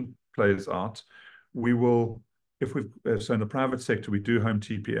adaptation plays out, we will, so in the private sector, we do home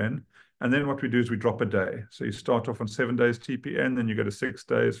TPN. And then what we do is we drop a day. So you start off on 7 days TPN, then you go to 6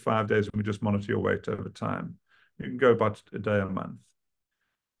 days, 5 days, and we just monitor your weight over time. You can go about a day a month.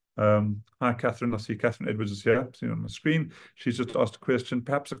 Hi, Catherine. I see Catherine Edwards is here, seen on the screen. She's just asked a question,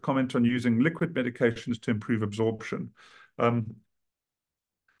 perhaps a comment on using liquid medications to improve absorption.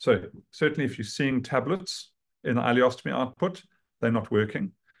 So certainly if you're seeing tablets in the ileostomy output, they're not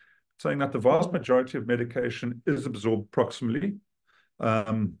working. saying that the vast majority of medication is absorbed proximally.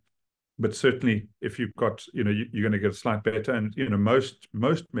 But certainly if you've got, you're going to get a slight beta, and,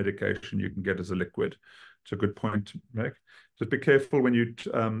 most medication you can get as a liquid. It's a good point to make. Just be careful when you're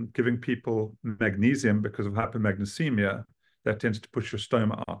giving people magnesium because of hypermagnesemia. That tends to push your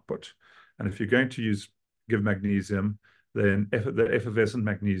stoma output. And if you're going to give magnesium, then the effervescent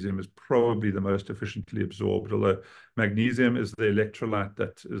magnesium is probably the most efficiently absorbed, although magnesium is the electrolyte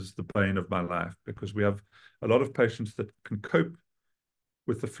that is the bane of my life, because we have a lot of patients that can cope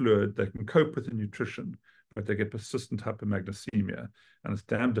with the fluid, they can cope with the nutrition, but they get persistent hypermagnesemia, and it's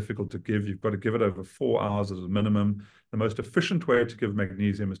damn difficult to give. You've got to give it over 4 hours as a minimum. The most efficient way to give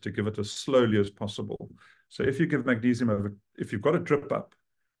magnesium is to give it as slowly as possible. So if you give magnesium if you've got a drip up,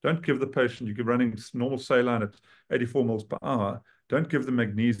 don't give the patient, you give running normal saline at 84 mils per hour, don't give the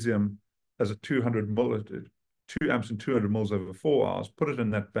magnesium as a 2 amps and 200 mils over 4 hours. Put it in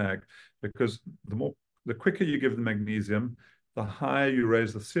that bag, because the quicker you give the magnesium, the higher you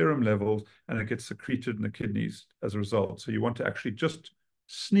raise the serum levels, and it gets secreted in the kidneys as a result. So you want to actually just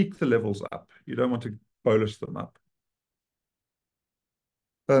sneak the levels up. You don't want to bolus them up.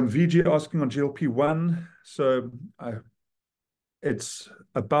 VG asking on GLP-1. So it's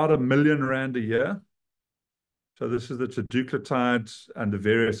about R1 million a year. So this is the teduglutide and the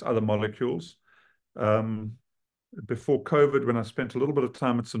various other molecules. Before COVID, when I spent a little bit of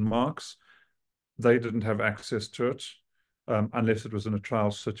time at St. Mark's, they didn't have access to it. Unless it was in a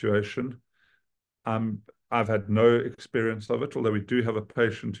trial situation. I've had no experience of it, although we do have a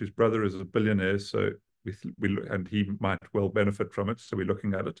patient whose brother is a billionaire, so and he might well benefit from it, so we're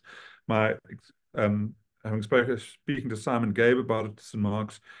looking at it. Speaking to Simon Gabe about it at St.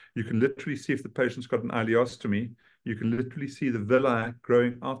 Mark's, you can literally see if the patient's got an ileostomy, you can literally see the villi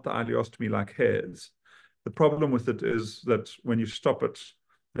growing out the ileostomy like hairs. The problem with it is that when you stop it,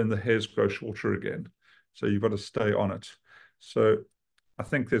 then the hairs grow shorter again. So you've got to stay on it. So I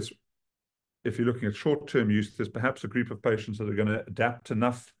think if you're looking at short-term use, there's perhaps a group of patients that are going to adapt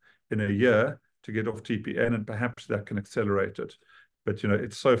enough in a year to get off TPN, and perhaps that can accelerate it. But,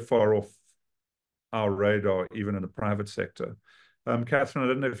 it's so far off our radar, even in the private sector. Catherine, I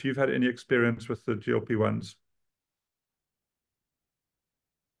don't know if you've had any experience with the GLP-1s.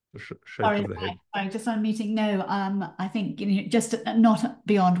 The shape of the head. Sorry, just on meeting. No, I think just not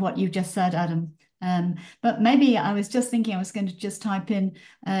beyond what you've just said, Adam. But maybe I was just thinking I was going to just type in.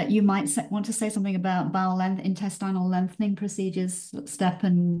 You might want to say something about bowel length, intestinal lengthening procedures, Step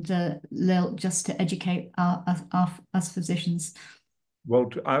and Lil, just to educate us physicians. Well,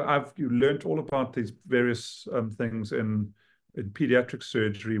 I've learned all about these various things in pediatric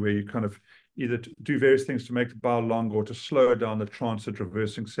surgery, where you kind of either do various things to make the bowel longer or to slow down the transit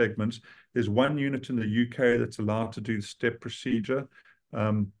reversing segments. There's one unit in the UK that's allowed to do the STEP procedure.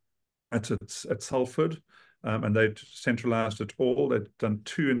 It's at Salford, and they'd centralized it all. They'd done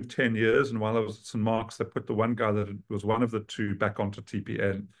 2 in 10 years, and while I was at St. Mark's, they put the one guy that was one of the 2 back onto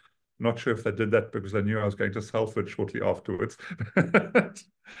TPN. Not sure if they did that because they knew I was going to Salford shortly afterwards. For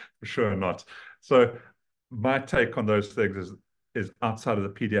sure not. So my take on those things is outside of the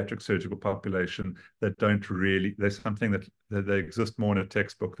pediatric surgical population, that don't really, there's something that they exist more in a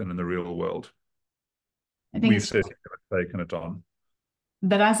textbook than in the real world. We've certainly taken it on.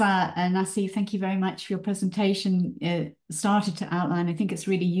 But as Nasief, thank you very much for your presentation. Started to outline, I think it's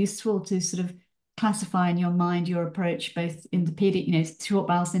really useful to sort of classify in your mind your approach, both in the short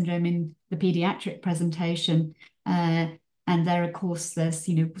bowel syndrome in the pediatric presentation, and there, of course, there's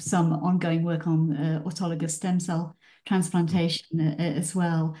some ongoing work on autologous stem cell transplantation as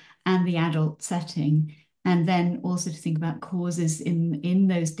well, and the adult setting, and then also to think about causes in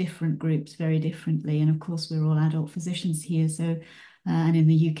those different groups very differently. And of course, we're all adult physicians here, so and in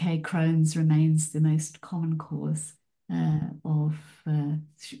the UK, Crohn's remains the most common cause of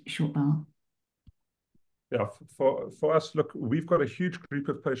short bowel. Yeah, for us, look, we've got a huge group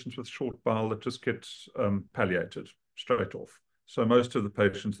of patients with short bowel that just get palliated straight off. So most of the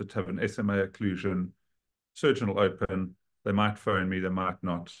patients that have an SMA occlusion, surgeonal open, they might phone me, they might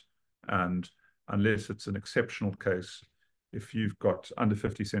not. And unless it's an exceptional case, if you've got under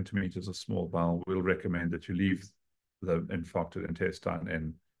 50 centimeters of small bowel, we'll recommend that you leave the infarcted intestine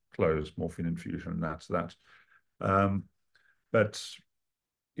in, closed, morphine infusion, and that's that. But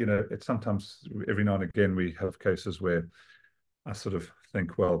it's sometimes, every now and again, we have cases where I sort of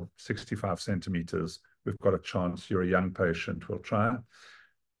think, well, 65 centimeters, we've got a chance, you're a young patient, we'll try.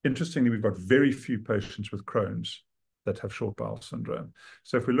 Interestingly, we've got very few patients with Crohn's that have short bowel syndrome.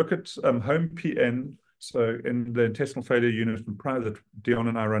 So if we look at home PN, so in the intestinal failure unit in private, Dion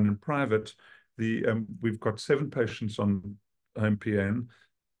and I run in private, we've got 7 patients on home PN,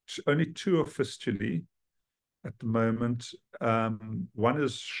 only two are fistulae at the moment. One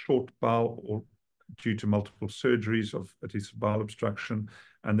is short bowel or due to multiple surgeries of at least bowel obstruction.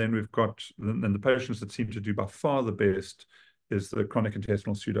 And then we've got, and the patients that seem to do by far the best is the chronic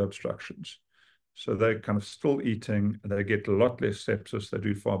intestinal pseudo-obstructions. So they're kind of still eating, and they get a lot less sepsis. They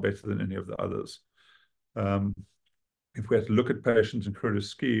do far better than any of the others. If we had to look at patients in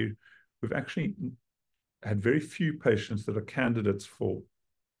Kruger-Ski, we've actually had very few patients that are candidates for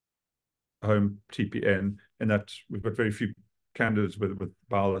home TPN, in that we've got very few candidates with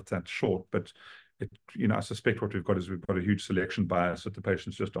bowel that's that short. But I suspect what we've got is we've got a huge selection bias that the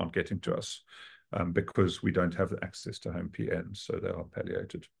patients just aren't getting to us because we don't have the access to home PN, so they are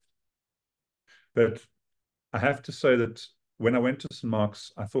palliated. But I have to say that when I went to St.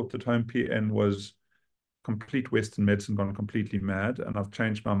 Mark's, I thought that home PN was complete Western medicine gone completely mad, and I've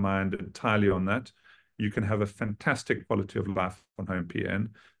changed my mind entirely on that. You can have a fantastic quality of life on home PN.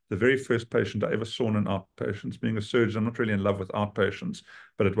 The very first patient I ever saw in an outpatient, being a surgeon, I'm not really in love with outpatients,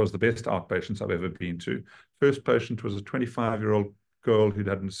 but it was the best outpatients I've ever been to. First patient was a 25-year-old girl who'd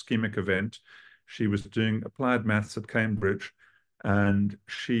had an ischemic event. She was doing applied maths at Cambridge, and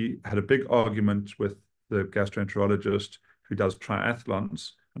she had a big argument with the gastroenterologist who does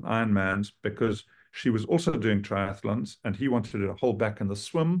triathlons and Ironmans, because she was also doing triathlons, and he wanted her to hold back in the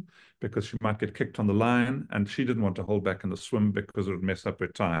swim because she might get kicked on the line, and she didn't want to hold back in the swim because it would mess up her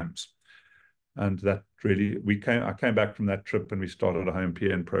times. And that really, I came back from that trip and we started a home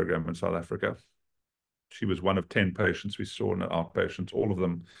PN program in South Africa. She was one of 10 patients we saw in the outpatients, all of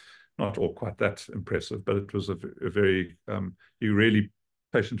them, not all quite that impressive, but it was a very,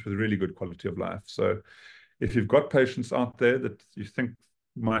 patients with really good quality of life. So if you've got patients out there that you think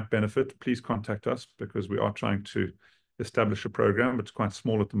might benefit, please contact us, because we are trying to establish a program. It's quite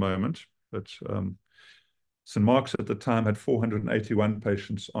small at the moment, but St. Mark's at the time had 481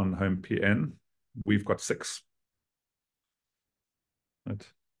 patients on home PN. We've got 6. Right.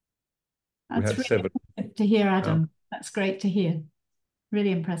 We had That's really 7. impressive to hear, Adam. That's great to hear.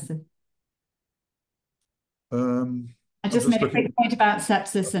 Really impressive. I just made a quick point about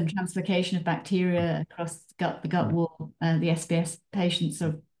sepsis and translocation of bacteria across the gut wall. The SBS patients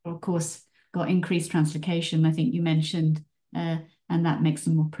have, of course, got increased translocation, I think you mentioned, and that makes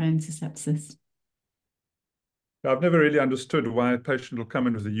them more prone to sepsis. I've never really understood why a patient will come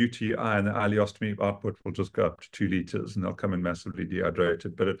in with a UTI and the ileostomy output will just go up to 2 liters and they'll come in massively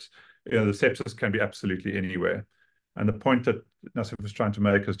dehydrated. But it's, the sepsis can be absolutely anywhere. And the point that Nasief was trying to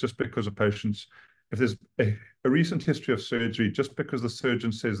make is, just because a patient's, if there's a recent history of surgery, just because the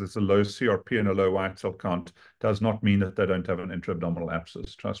surgeon says there's a low CRP and a low white cell count, does not mean that they don't have an intra-abdominal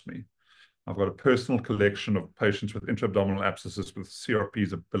abscess. Trust me. I've got a personal collection of patients with intra-abdominal abscesses with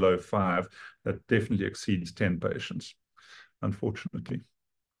CRPs of below 5 that definitely exceeds 10 patients, unfortunately.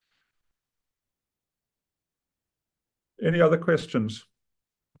 Any other questions?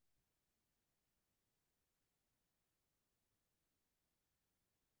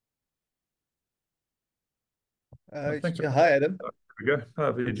 Hi, Adam. There we go.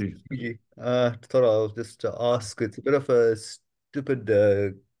 Hi, VG. Thought I'll just ask. It's a bit of a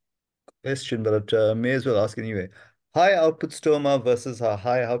stupid question, but I may as well ask anyway. High output stoma versus a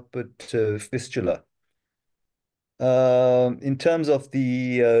high output fistula. In terms of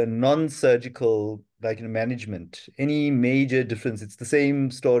the non-surgical management, any major difference? It's the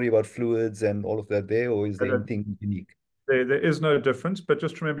same story about fluids and all of that there, or is there anything unique? There is no difference, but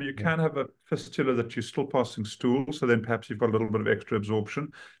just remember, you can have a fistula that you're still passing stool, so then perhaps you've got a little bit of extra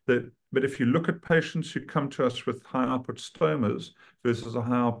absorption. But if you look at patients who come to us with high output stomas versus a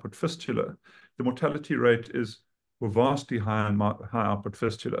high output fistula, the mortality rate is vastly higher in high output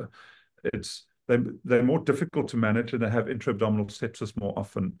fistula. They're more difficult to manage, and they have intra-abdominal sepsis more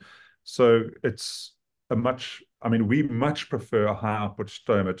often. So it's we much prefer a high output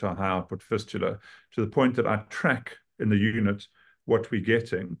stoma to a high output fistula, to the point that I track in the unit what we're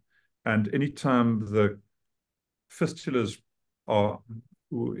getting. And anytime the fistulas are,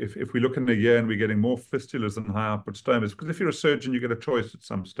 if we look in a year and we're getting more fistulas than high output stomas, because if you're a surgeon, you get a choice at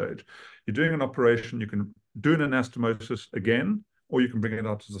some stage. You're doing an operation, you can do an anastomosis again, or you can bring it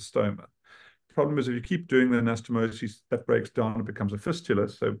out as a stoma. The problem is, if you keep doing the anastomosis, that breaks down and becomes a fistula.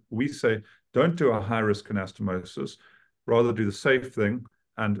 So we say, don't do a high-risk anastomosis, rather do the safe thing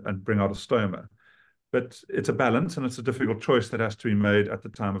and bring out a stoma. But it's a balance, and it's a difficult choice that has to be made at the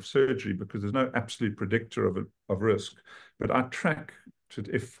time of surgery, because there's no absolute predictor of risk. But I track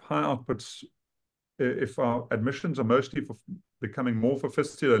if high outputs, if our admissions are mostly for becoming more for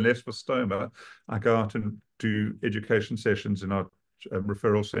fistula and less for stoma, I go out and do education sessions in our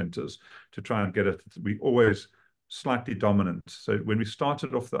referral centers to try and get it. We always slightly dominant. So when we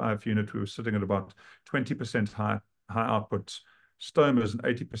started off the IF unit, we were sitting at about 20% high output stomas and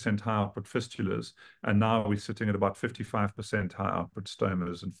 80% high output fistulas. And now we're sitting at about 55% high output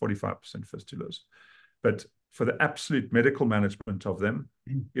stomas and 45% fistulas. But for the absolute medical management of them,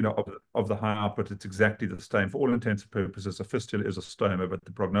 you know, of the high output, it's exactly the same. For all intents and purposes, a fistula is a stoma, but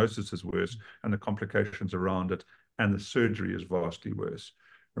the prognosis is worse and the complications around it and the surgery is vastly worse.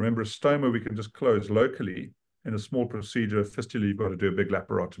 Remember, a stoma we can just close locally in a small procedure. A fistula you've got to do a big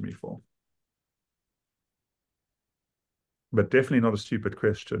laparotomy for. But definitely not a stupid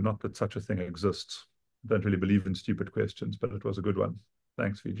question. Not that such a thing exists. I don't really believe in stupid questions, but it was a good one.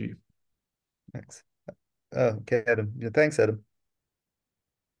 Thanks, VG. Thanks. Okay, Adam. Yeah, thanks, Adam.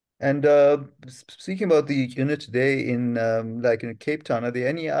 And speaking about the unit today in like in Cape Town, are there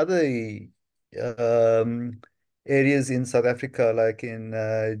any other areas in South Africa, like in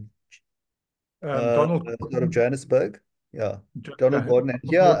Donald, sort of Johannesburg? Yeah, Donald yeah, Gordon.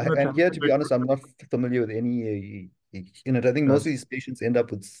 And here, to be honest, I'm Donald not familiar with any unit. I think most Gordon. of these patients end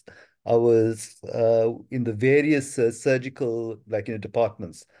up with hours in the various surgical, like,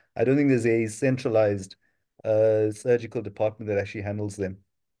 departments. I don't think there's a centralized surgical department that actually handles them.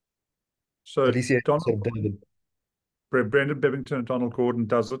 So At least here, Donald, sort of Durban. Brendan Bevington and Donald Gordon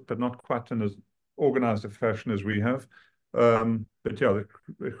does it, but not quite in as organized a fashion as we have. But yeah,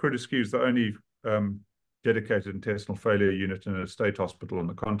 the Groote is the only dedicated intestinal failure unit in a state hospital on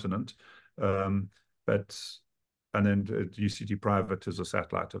the continent. But and then UCT Private is a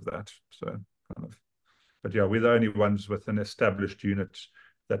satellite of that. So kind of, but yeah, we're the only ones with an established unit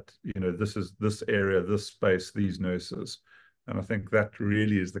that, you know, this is this area, this space, these nurses. And I think that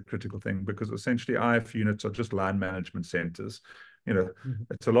really is the critical thing, because essentially IF units are just line management centers. You know,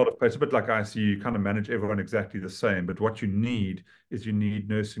 it's a lot of places, a bit like ICU, you kind of manage everyone exactly the same. But what you need is you need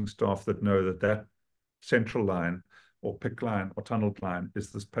nursing staff that know that that central line or PIC line or tunnel line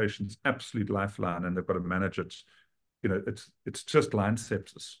is this patient's absolute lifeline, and they've got to manage it. You know, it's just line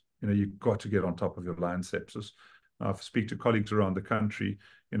sepsis. You know, you've got to get on top of your line sepsis. I speak to colleagues around the country,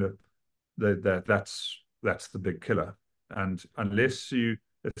 you know, that's the big killer. And unless you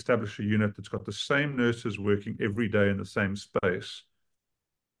establish a unit that's got the same nurses working every day in the same space,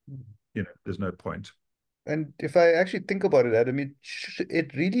 you know, there's no point. And if I actually think about it, Adam,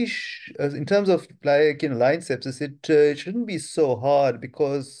 it really, in terms of like, line sepsis, it shouldn't be so hard,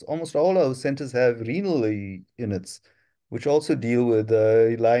 because almost all our centers have renal units, which also deal with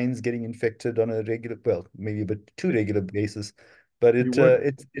lines getting infected on a regular, well, maybe a bit too regular basis. But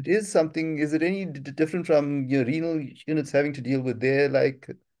it is something. Is it any different from your renal units having to deal with their, like,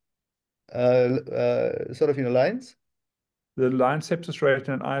 sort of, lines? The line sepsis rate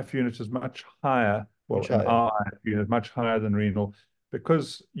in an IF unit is much higher. Well, Much in higher. our IF unit, much higher than renal,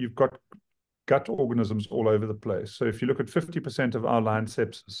 because you've got gut organisms all over the place. So if you look at 50% of our line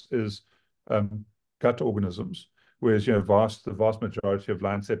sepsis is gut organisms, whereas, you know, the vast majority of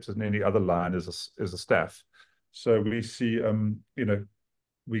line sepsis in any other line is a staph. So we see, you know,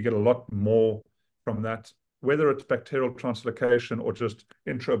 we get a lot more from that, whether it's bacterial translocation or just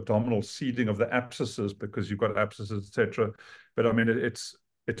intra-abdominal seeding of the abscesses, because you've got abscesses, etc. But I mean, it's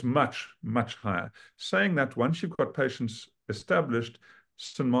much, much higher. Saying that, once you've got patients established,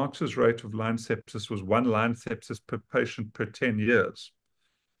 St. Mark's rate of line sepsis was 1 line sepsis per patient per 10 years.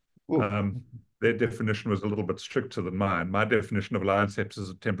 Their definition was a little bit stricter than mine. My definition of line sepsis is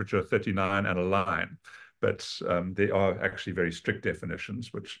a temperature of 39 and a line. But there are actually very strict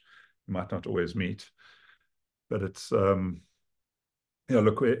definitions, which you might not always meet. But it's, you know,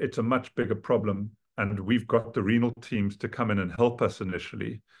 look, it's a much bigger problem. And we've got the renal teams to come in and help us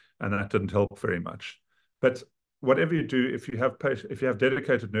initially, and that didn't help very much. But whatever you do, if you have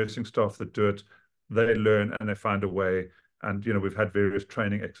dedicated nursing staff that do it, they learn and they find a way. And, you know, we've had various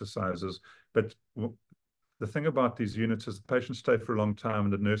training exercises. But the thing about these units is the patients stay for a long time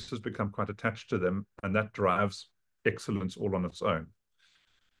and the nurses become quite attached to them, and that drives excellence all on its own.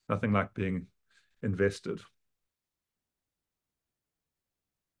 Nothing like being invested.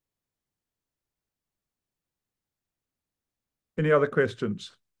 Any other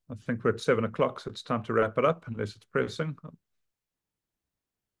questions? I think we're at 7 o'clock, so it's time to wrap it up, unless it's pressing.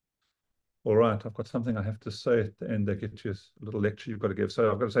 All right, I've got something I have to say at the end. They get you a little lecture you've got to give.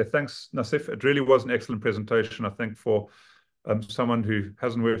 So I've got to say thanks, Nasief. It really was an excellent presentation. I think for someone who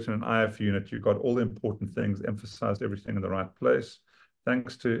hasn't worked in an IF unit, you got all the important things, emphasized everything in the right place.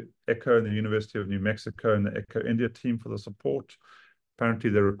 Thanks to ECHO and the University of New Mexico and the ECHO India team for the support. Apparently,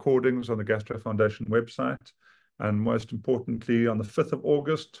 there are recordings on the Gastro Foundation website. And most importantly, on the 5th of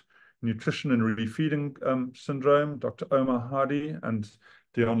August, Nutrition and Refeeding Syndrome, Dr. Omar Hardy and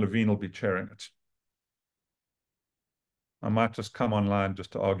Dion Levine will be chairing it. I might just come online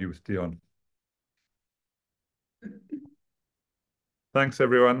just to argue with Dion. Thanks,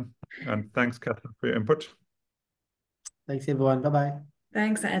 everyone. And thanks, Catherine, for your input. Thanks, everyone. Bye-bye.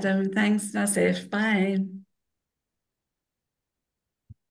 Thanks, Adam. Thanks, Nasief. Bye.